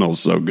arm smells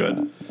so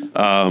good.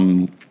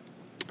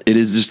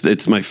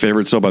 It's my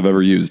favorite soap I've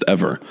ever used,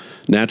 ever.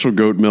 Natural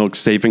goat milk,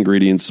 safe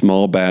ingredients,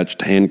 small batch,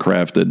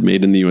 handcrafted,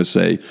 made in the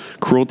USA,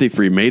 cruelty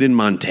free, made in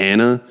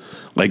Montana.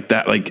 Like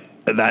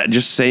that,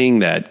 just saying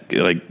that,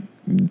 like,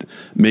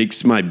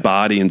 makes my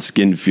body and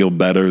skin feel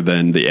better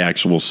than the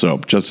actual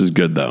soap. Just as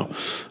good though.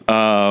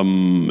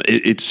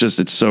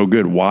 It's so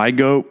good. Why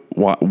goat?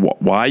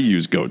 Why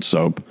use goat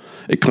soap?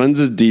 It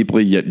cleanses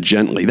deeply yet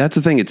gently. That's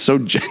the thing. It's so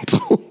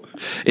gentle.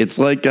 It's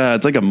like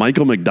a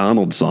Michael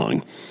McDonald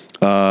song.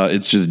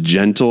 It's just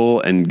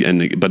gentle and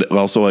but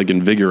also like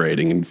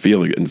invigorating and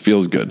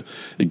feels good.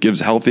 It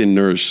gives healthy and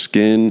nourished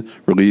skin,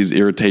 relieves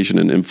irritation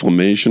and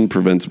inflammation,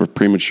 prevents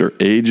premature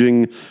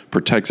aging,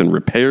 protects and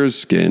repairs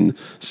skin.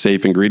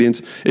 Safe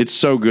ingredients. It's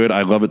so good.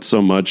 I love it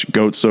so much.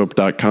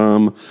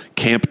 Goatsoap.com.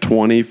 Camp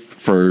 20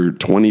 for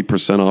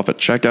 20% off at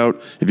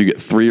checkout. If you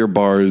get 3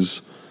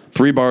 bars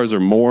or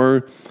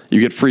more,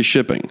 you get free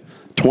shipping.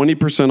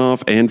 20%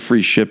 off and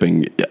free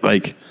shipping.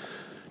 Like.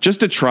 Just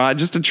to try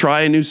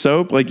a new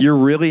soap, like you're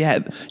really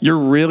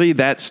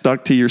that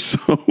stuck to your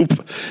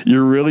soap.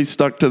 You're really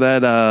stuck to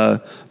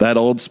that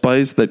Old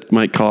Spice that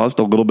might cost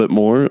a little bit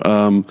more.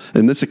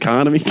 In this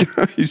economy,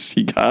 guys,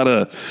 you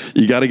gotta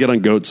get on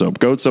Goat Soap.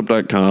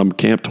 Goatsoap.com,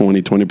 Camp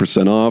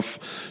 20%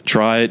 off.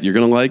 Try it. You're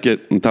gonna like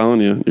it. I'm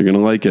telling you, you're gonna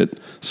like it.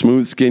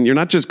 Smooth skin. You're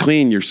not just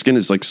clean. Your skin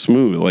is like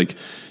smooth. Like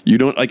you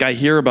don't like. I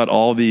hear about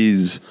all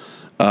these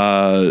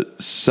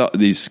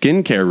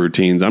skincare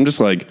routines. I'm just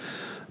like.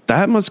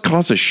 That must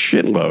cost a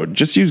shitload.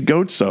 Just use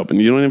Goat Soap and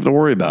you don't have to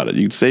worry about it.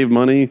 You'd save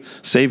money,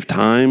 save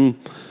time.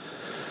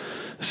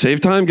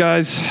 Save time,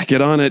 guys.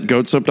 Get on it.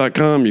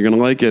 Goatsoap.com. You're going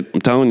to like it. I'm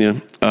telling you.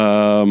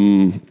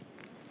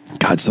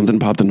 God, something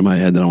popped into my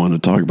head that I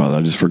wanted to talk about.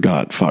 I just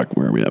forgot. Fuck,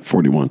 where are we at?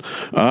 41.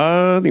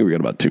 I think we got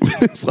about 2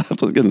 minutes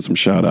left. Let's get into some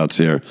shout outs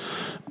here.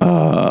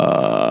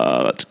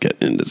 Let's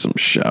get into some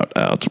shout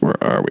outs.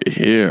 Where are we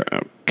here?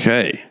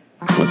 Okay.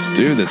 Let's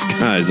do this,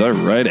 guys. All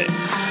righty.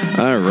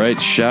 All right,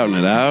 shouting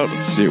it out.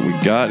 Let's see what we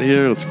got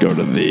here. Let's go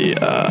to the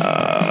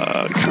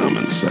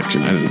comments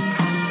section.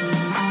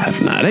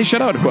 Have not. Hey,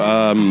 shout out.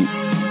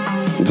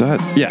 Is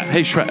that? Yeah.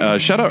 Hey, shout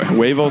out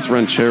Huevos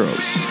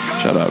Rancheros.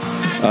 Shout out.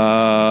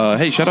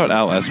 Hey, shout out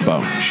Al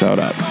Espo. Shout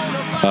out.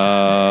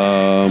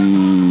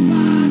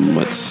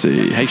 Let's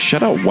see. Hey,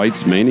 shout out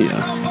Whites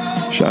Mania.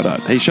 Shout out.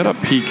 Hey, shout out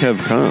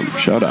PKevCom.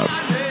 Shout out.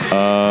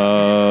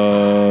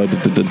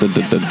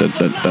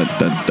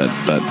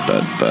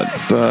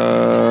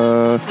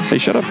 Hey,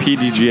 shout out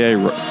PDGA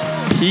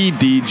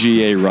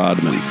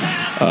Rodman.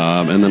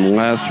 And then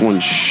last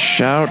one,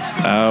 shout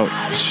out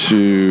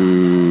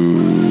to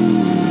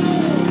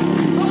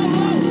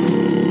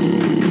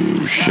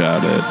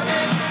shout it.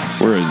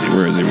 Where is he?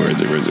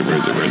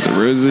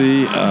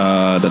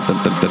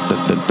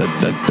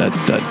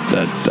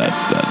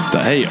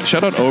 Hey,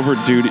 shout out Over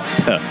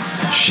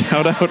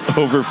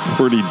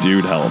 40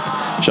 Dude Health.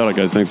 Shout out,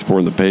 guys. Thanks for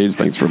supporting the page.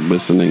 Thanks for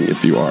listening.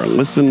 If you are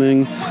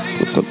listening,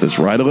 let's let this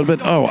ride a little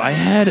bit. Oh, I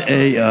had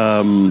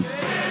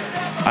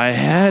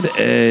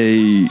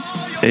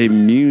a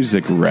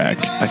music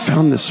wreck. I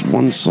found this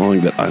one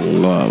song that I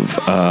love.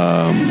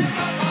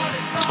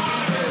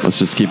 Let's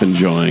just keep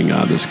enjoying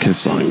this Kiss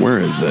song. Where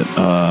is it?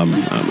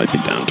 It might be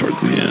down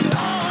towards the end.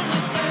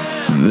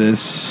 This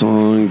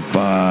song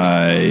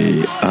by...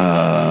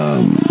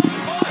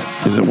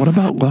 is it What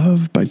About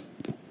Love? By...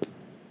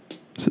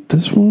 Is it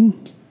this one?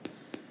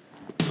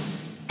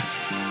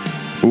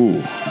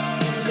 Ooh.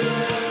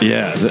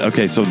 Yeah,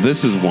 okay, so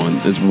this is one.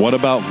 It's What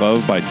About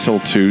Love by Till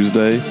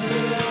Tuesday.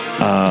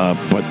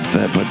 But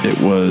it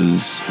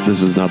was...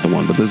 This is not the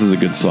one, but this is a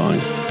good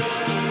song.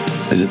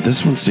 Is it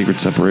this one, Secret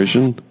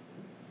Separation?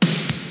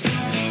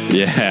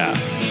 Yeah.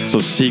 So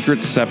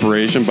Secret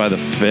Separation by The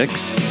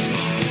Fix.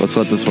 Let's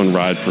let this one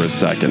ride for a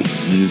second.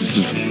 You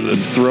just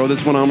throw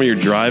this one on when you're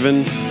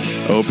driving.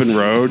 Open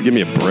road. Give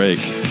me a break.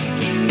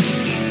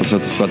 Let's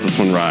let this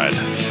one ride.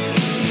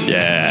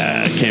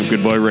 Yeah. Camp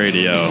Good Boy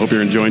Radio. Hope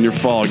you're enjoying your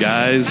fall,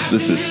 guys.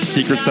 This is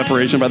Secret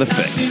Separation by The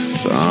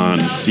Fix on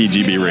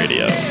CGB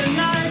Radio.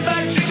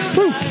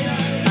 Woo.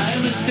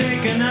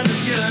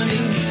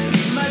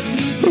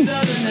 Woo.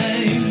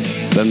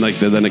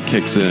 Then it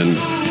kicks in.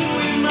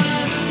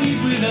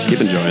 Just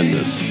keep enjoying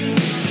this.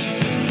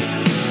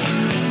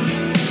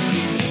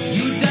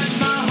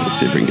 Let's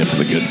see if we can get to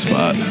the good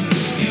spot.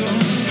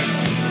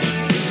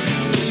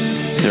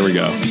 Here we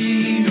go.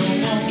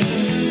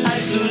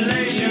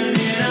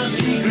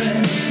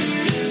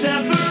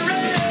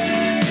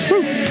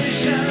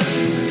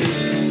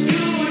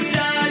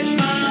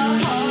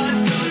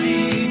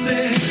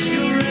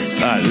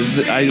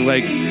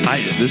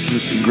 This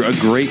is a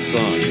great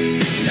song.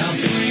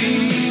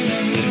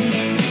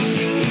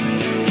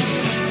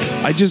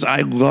 I've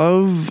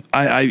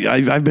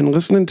been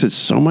listening to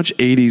so much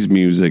 80s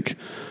music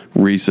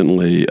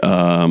recently.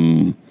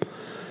 There's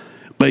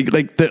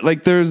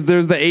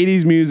the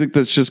 80s music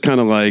that's just kind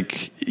of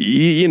like,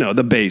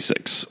 the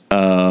basics.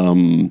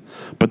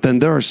 But then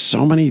there are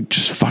so many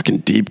just fucking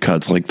deep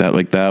cuts like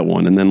that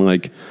one. And then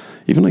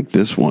even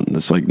this one,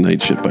 this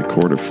Night Shit by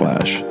Quarter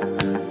Flash.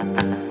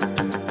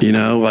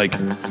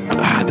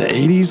 The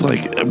 80s,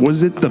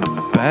 was it the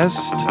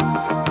best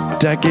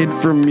decade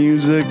for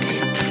music?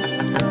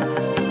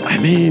 I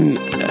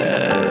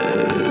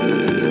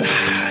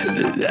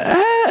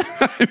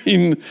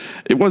mean,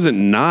 it wasn't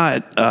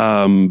not,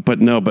 but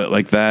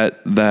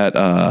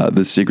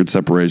the Secret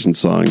Separation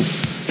song,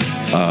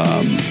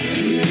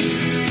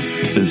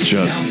 is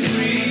just,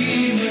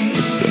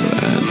 it's so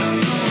bad.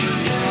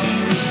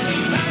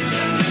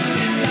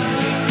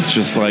 It's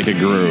just like a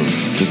groove,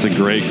 just a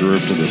great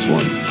groove to this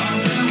one.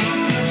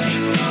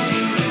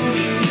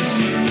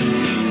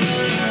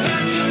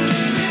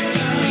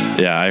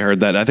 Yeah, I heard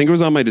that. I think it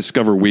was on my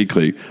Discover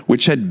Weekly,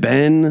 which had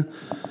been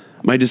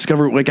my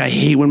Discover. Like, I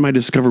hate when my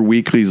Discover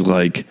Weekly's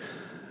like,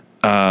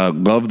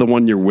 "Love the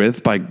One You're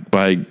With"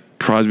 by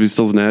Crosby,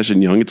 Stills, Nash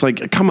and Young. It's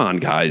like, come on,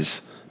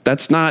 guys.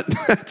 That's not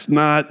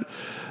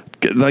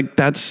like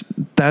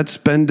that's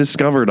been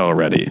discovered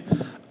already.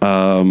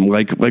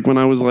 Like when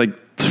I was like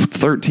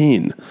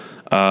 13.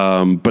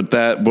 But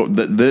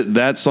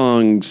that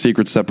song,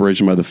 "Secret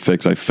Separation" by The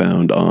Fix, I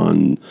found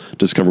on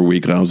Discover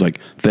Weekly. I was like,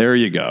 there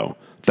you go.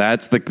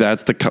 That's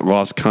the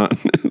lost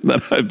continent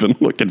that I've been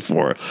looking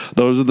for.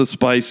 Those are the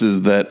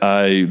spices that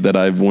I've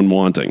been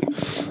wanting.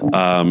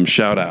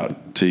 Shout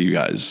out to you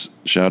guys.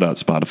 Shout out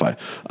Spotify.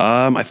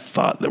 I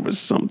thought there was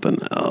something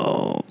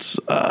else.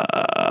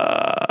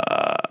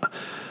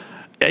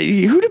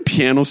 Who do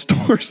piano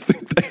stores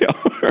think they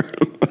are?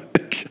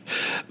 Like,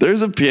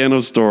 there's a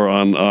piano store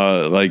on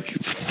like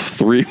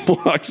 3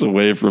 blocks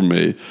away from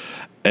me,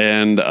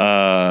 and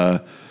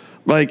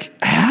like,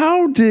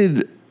 how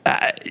did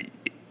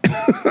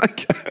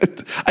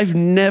I've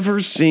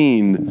never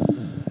seen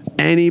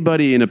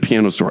anybody in a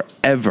piano store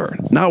ever.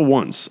 Not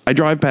once. I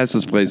drive past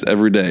this place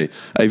every day.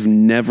 I've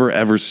never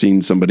ever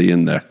seen somebody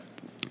in there.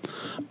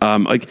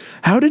 Like,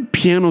 how did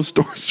piano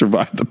stores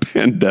survive the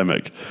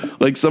pandemic?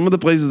 Like, some of the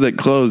places that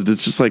closed,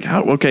 it's just like,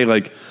 how? Okay,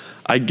 like,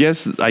 I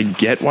guess I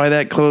get why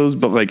that closed,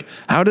 but like,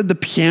 how did the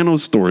piano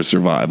store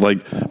survive?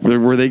 Like,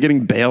 were they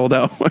getting bailed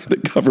out by the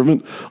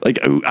government? Like,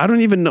 I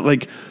don't even know.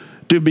 Like,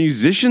 do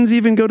musicians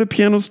even go to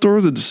piano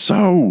stores? It's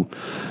so.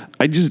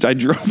 I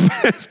drove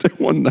past it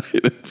one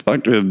night and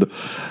fucking.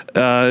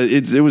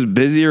 It was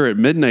busier at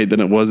midnight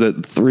than it was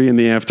at 3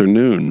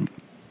 p.m.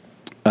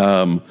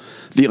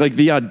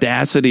 The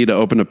audacity to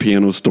open a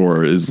piano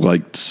store is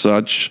like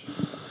such.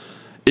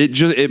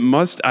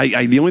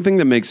 The only thing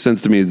that makes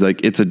sense to me is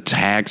like it's a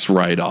tax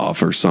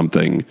write-off or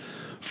something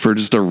for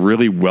just a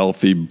really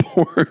wealthy,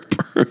 bored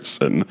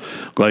person.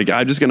 Like,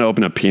 I'm just going to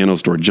open a piano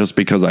store just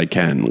because I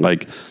can.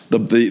 Like,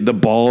 the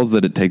balls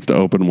that it takes to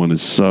open one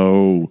is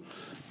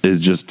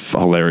just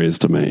hilarious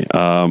to me.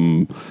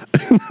 On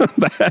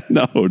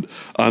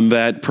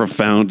that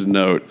profound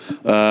note,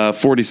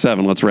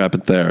 47, let's wrap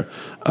it there.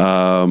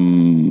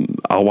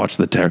 I'll watch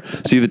The Terror.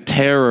 See, The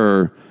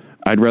Terror,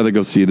 I'd rather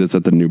go see this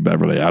at the New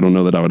Beverly. I don't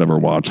know that I would ever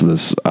watch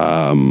this.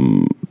 I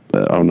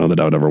don't know that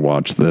I would ever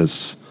watch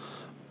this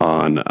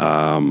on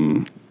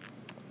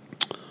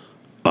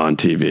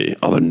TV.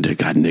 Other than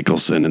God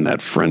Nicholson in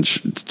that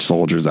French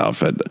soldier's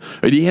outfit.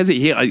 He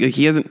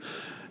hasn't.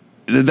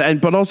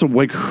 But also,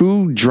 like,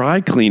 who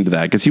dry cleaned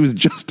that? Because he was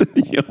just in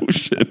the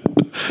ocean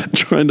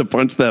trying to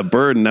punch that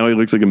bird, and now he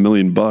looks like $1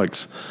 million.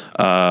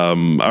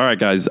 All right,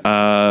 guys.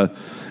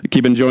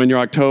 Keep enjoying your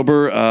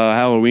October.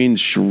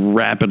 Halloween's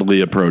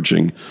rapidly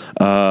approaching.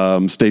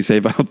 Stay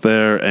safe out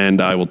there, and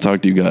I will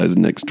talk to you guys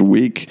next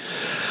week.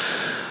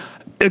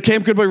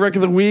 Camp Good Boy Wreck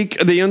of the Week.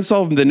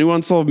 The new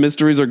Unsolved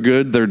Mysteries are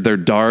good. They're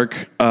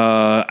dark.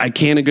 I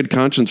can't in good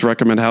conscience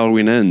recommend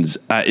Halloween Ends.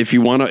 If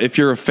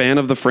you're a fan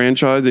of the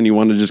franchise and you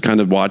want to just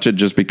kind of watch it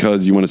just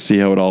because you want to see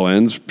how it all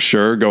ends,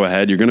 sure, go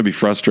ahead. You're going to be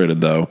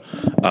frustrated though.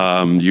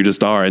 You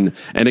just are. And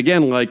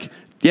again, like,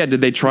 yeah,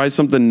 did they try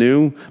something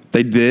new?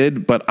 They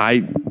did, but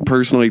I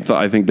personally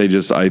I think they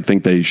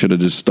should have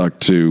just stuck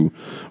to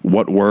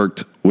what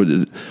worked.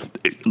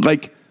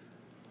 Like,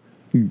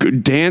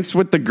 dance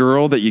with the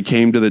girl that you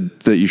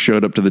that you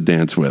showed up to the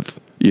dance with.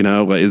 You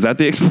know, like, is that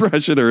the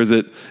expression, or is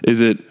it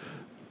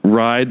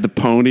ride the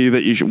pony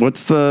that you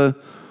what's the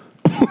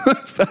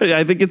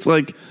I think it's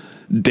like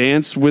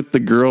dance with the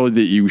girl that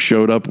you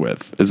showed up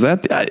with. Is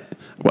that I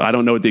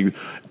don't know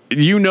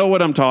you know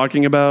what I'm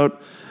talking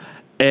about.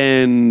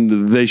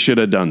 And they should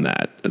have done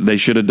that. They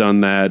should have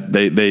done that.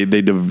 They should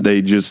have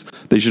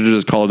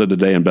just called it a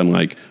day and been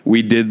like,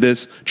 we did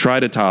this. Try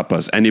to top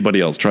us.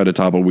 Anybody else try to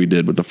top what we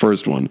did with the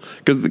first one,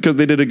 because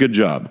they did a good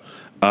job.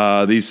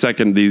 These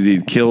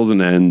kills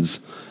and ends.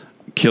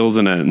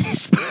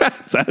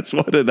 that's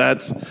what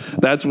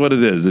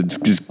it is. It's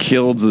just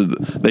killed.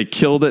 They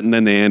killed it and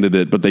then they ended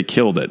it, but they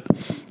killed it.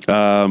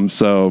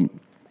 So.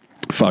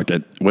 Fuck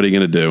it. What are you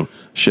going to do?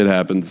 Shit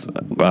happens.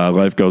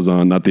 Life goes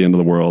on. Not the end of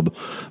the world,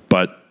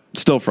 but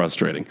still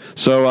frustrating.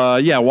 So,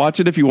 yeah, watch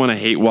it if you want to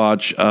hate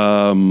watch.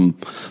 The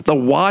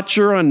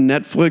Watcher on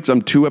Netflix.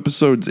 I'm 2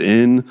 episodes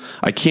in.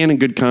 I can't in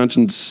good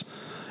conscience.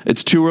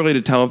 It's too early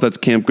to tell if that's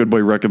Camp Good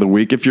Boy Wreck of the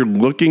Week. If you're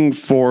looking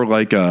for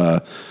like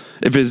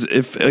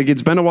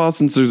it's been a while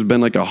since there's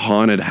been like a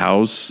haunted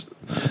house.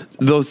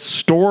 The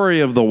story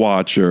of The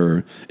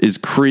Watcher is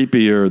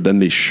creepier than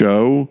the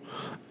show.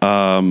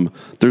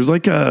 There's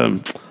like I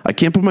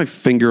can't put my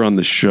finger on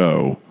the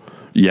show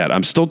yet.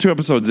 I'm still 2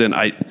 episodes in.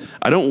 I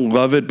don't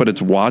love it, but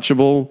it's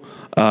watchable.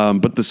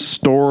 But the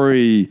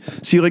story,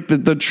 like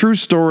the true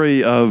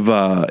story of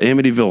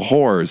Amityville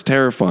Horror is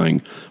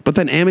terrifying, but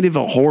then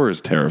Amityville Horror is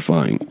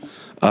terrifying.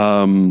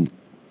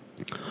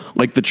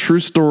 Like the true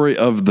story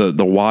of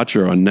the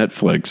Watcher on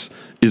Netflix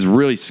is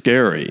really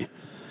scary,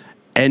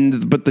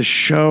 but the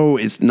show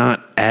is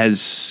not as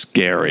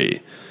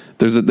scary.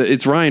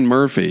 It's Ryan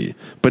Murphy,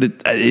 but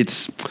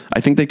it's.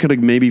 I think they could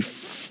have maybe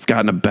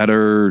gotten a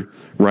better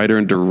writer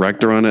and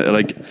director on it.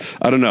 Like,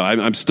 I don't know.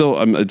 I'm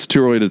still. It's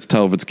too early to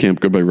tell if it's Camp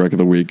Goodbye Wreck of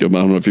the Week. I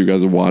don't know if you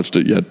guys have watched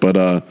it yet, but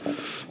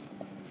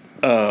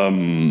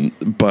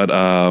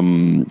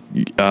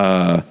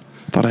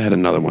thought I had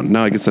another one.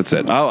 No, I guess that's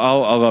it.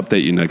 I'll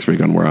update you next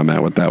week on where I'm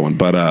at with that one.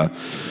 But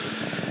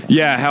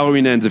yeah,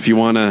 Halloween Ends if you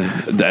want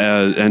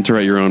to enter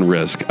at your own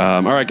risk.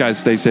 All right, guys,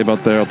 stay safe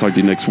out there. I'll talk to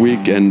you next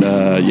week, and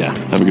yeah,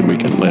 have a good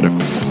weekend. Later.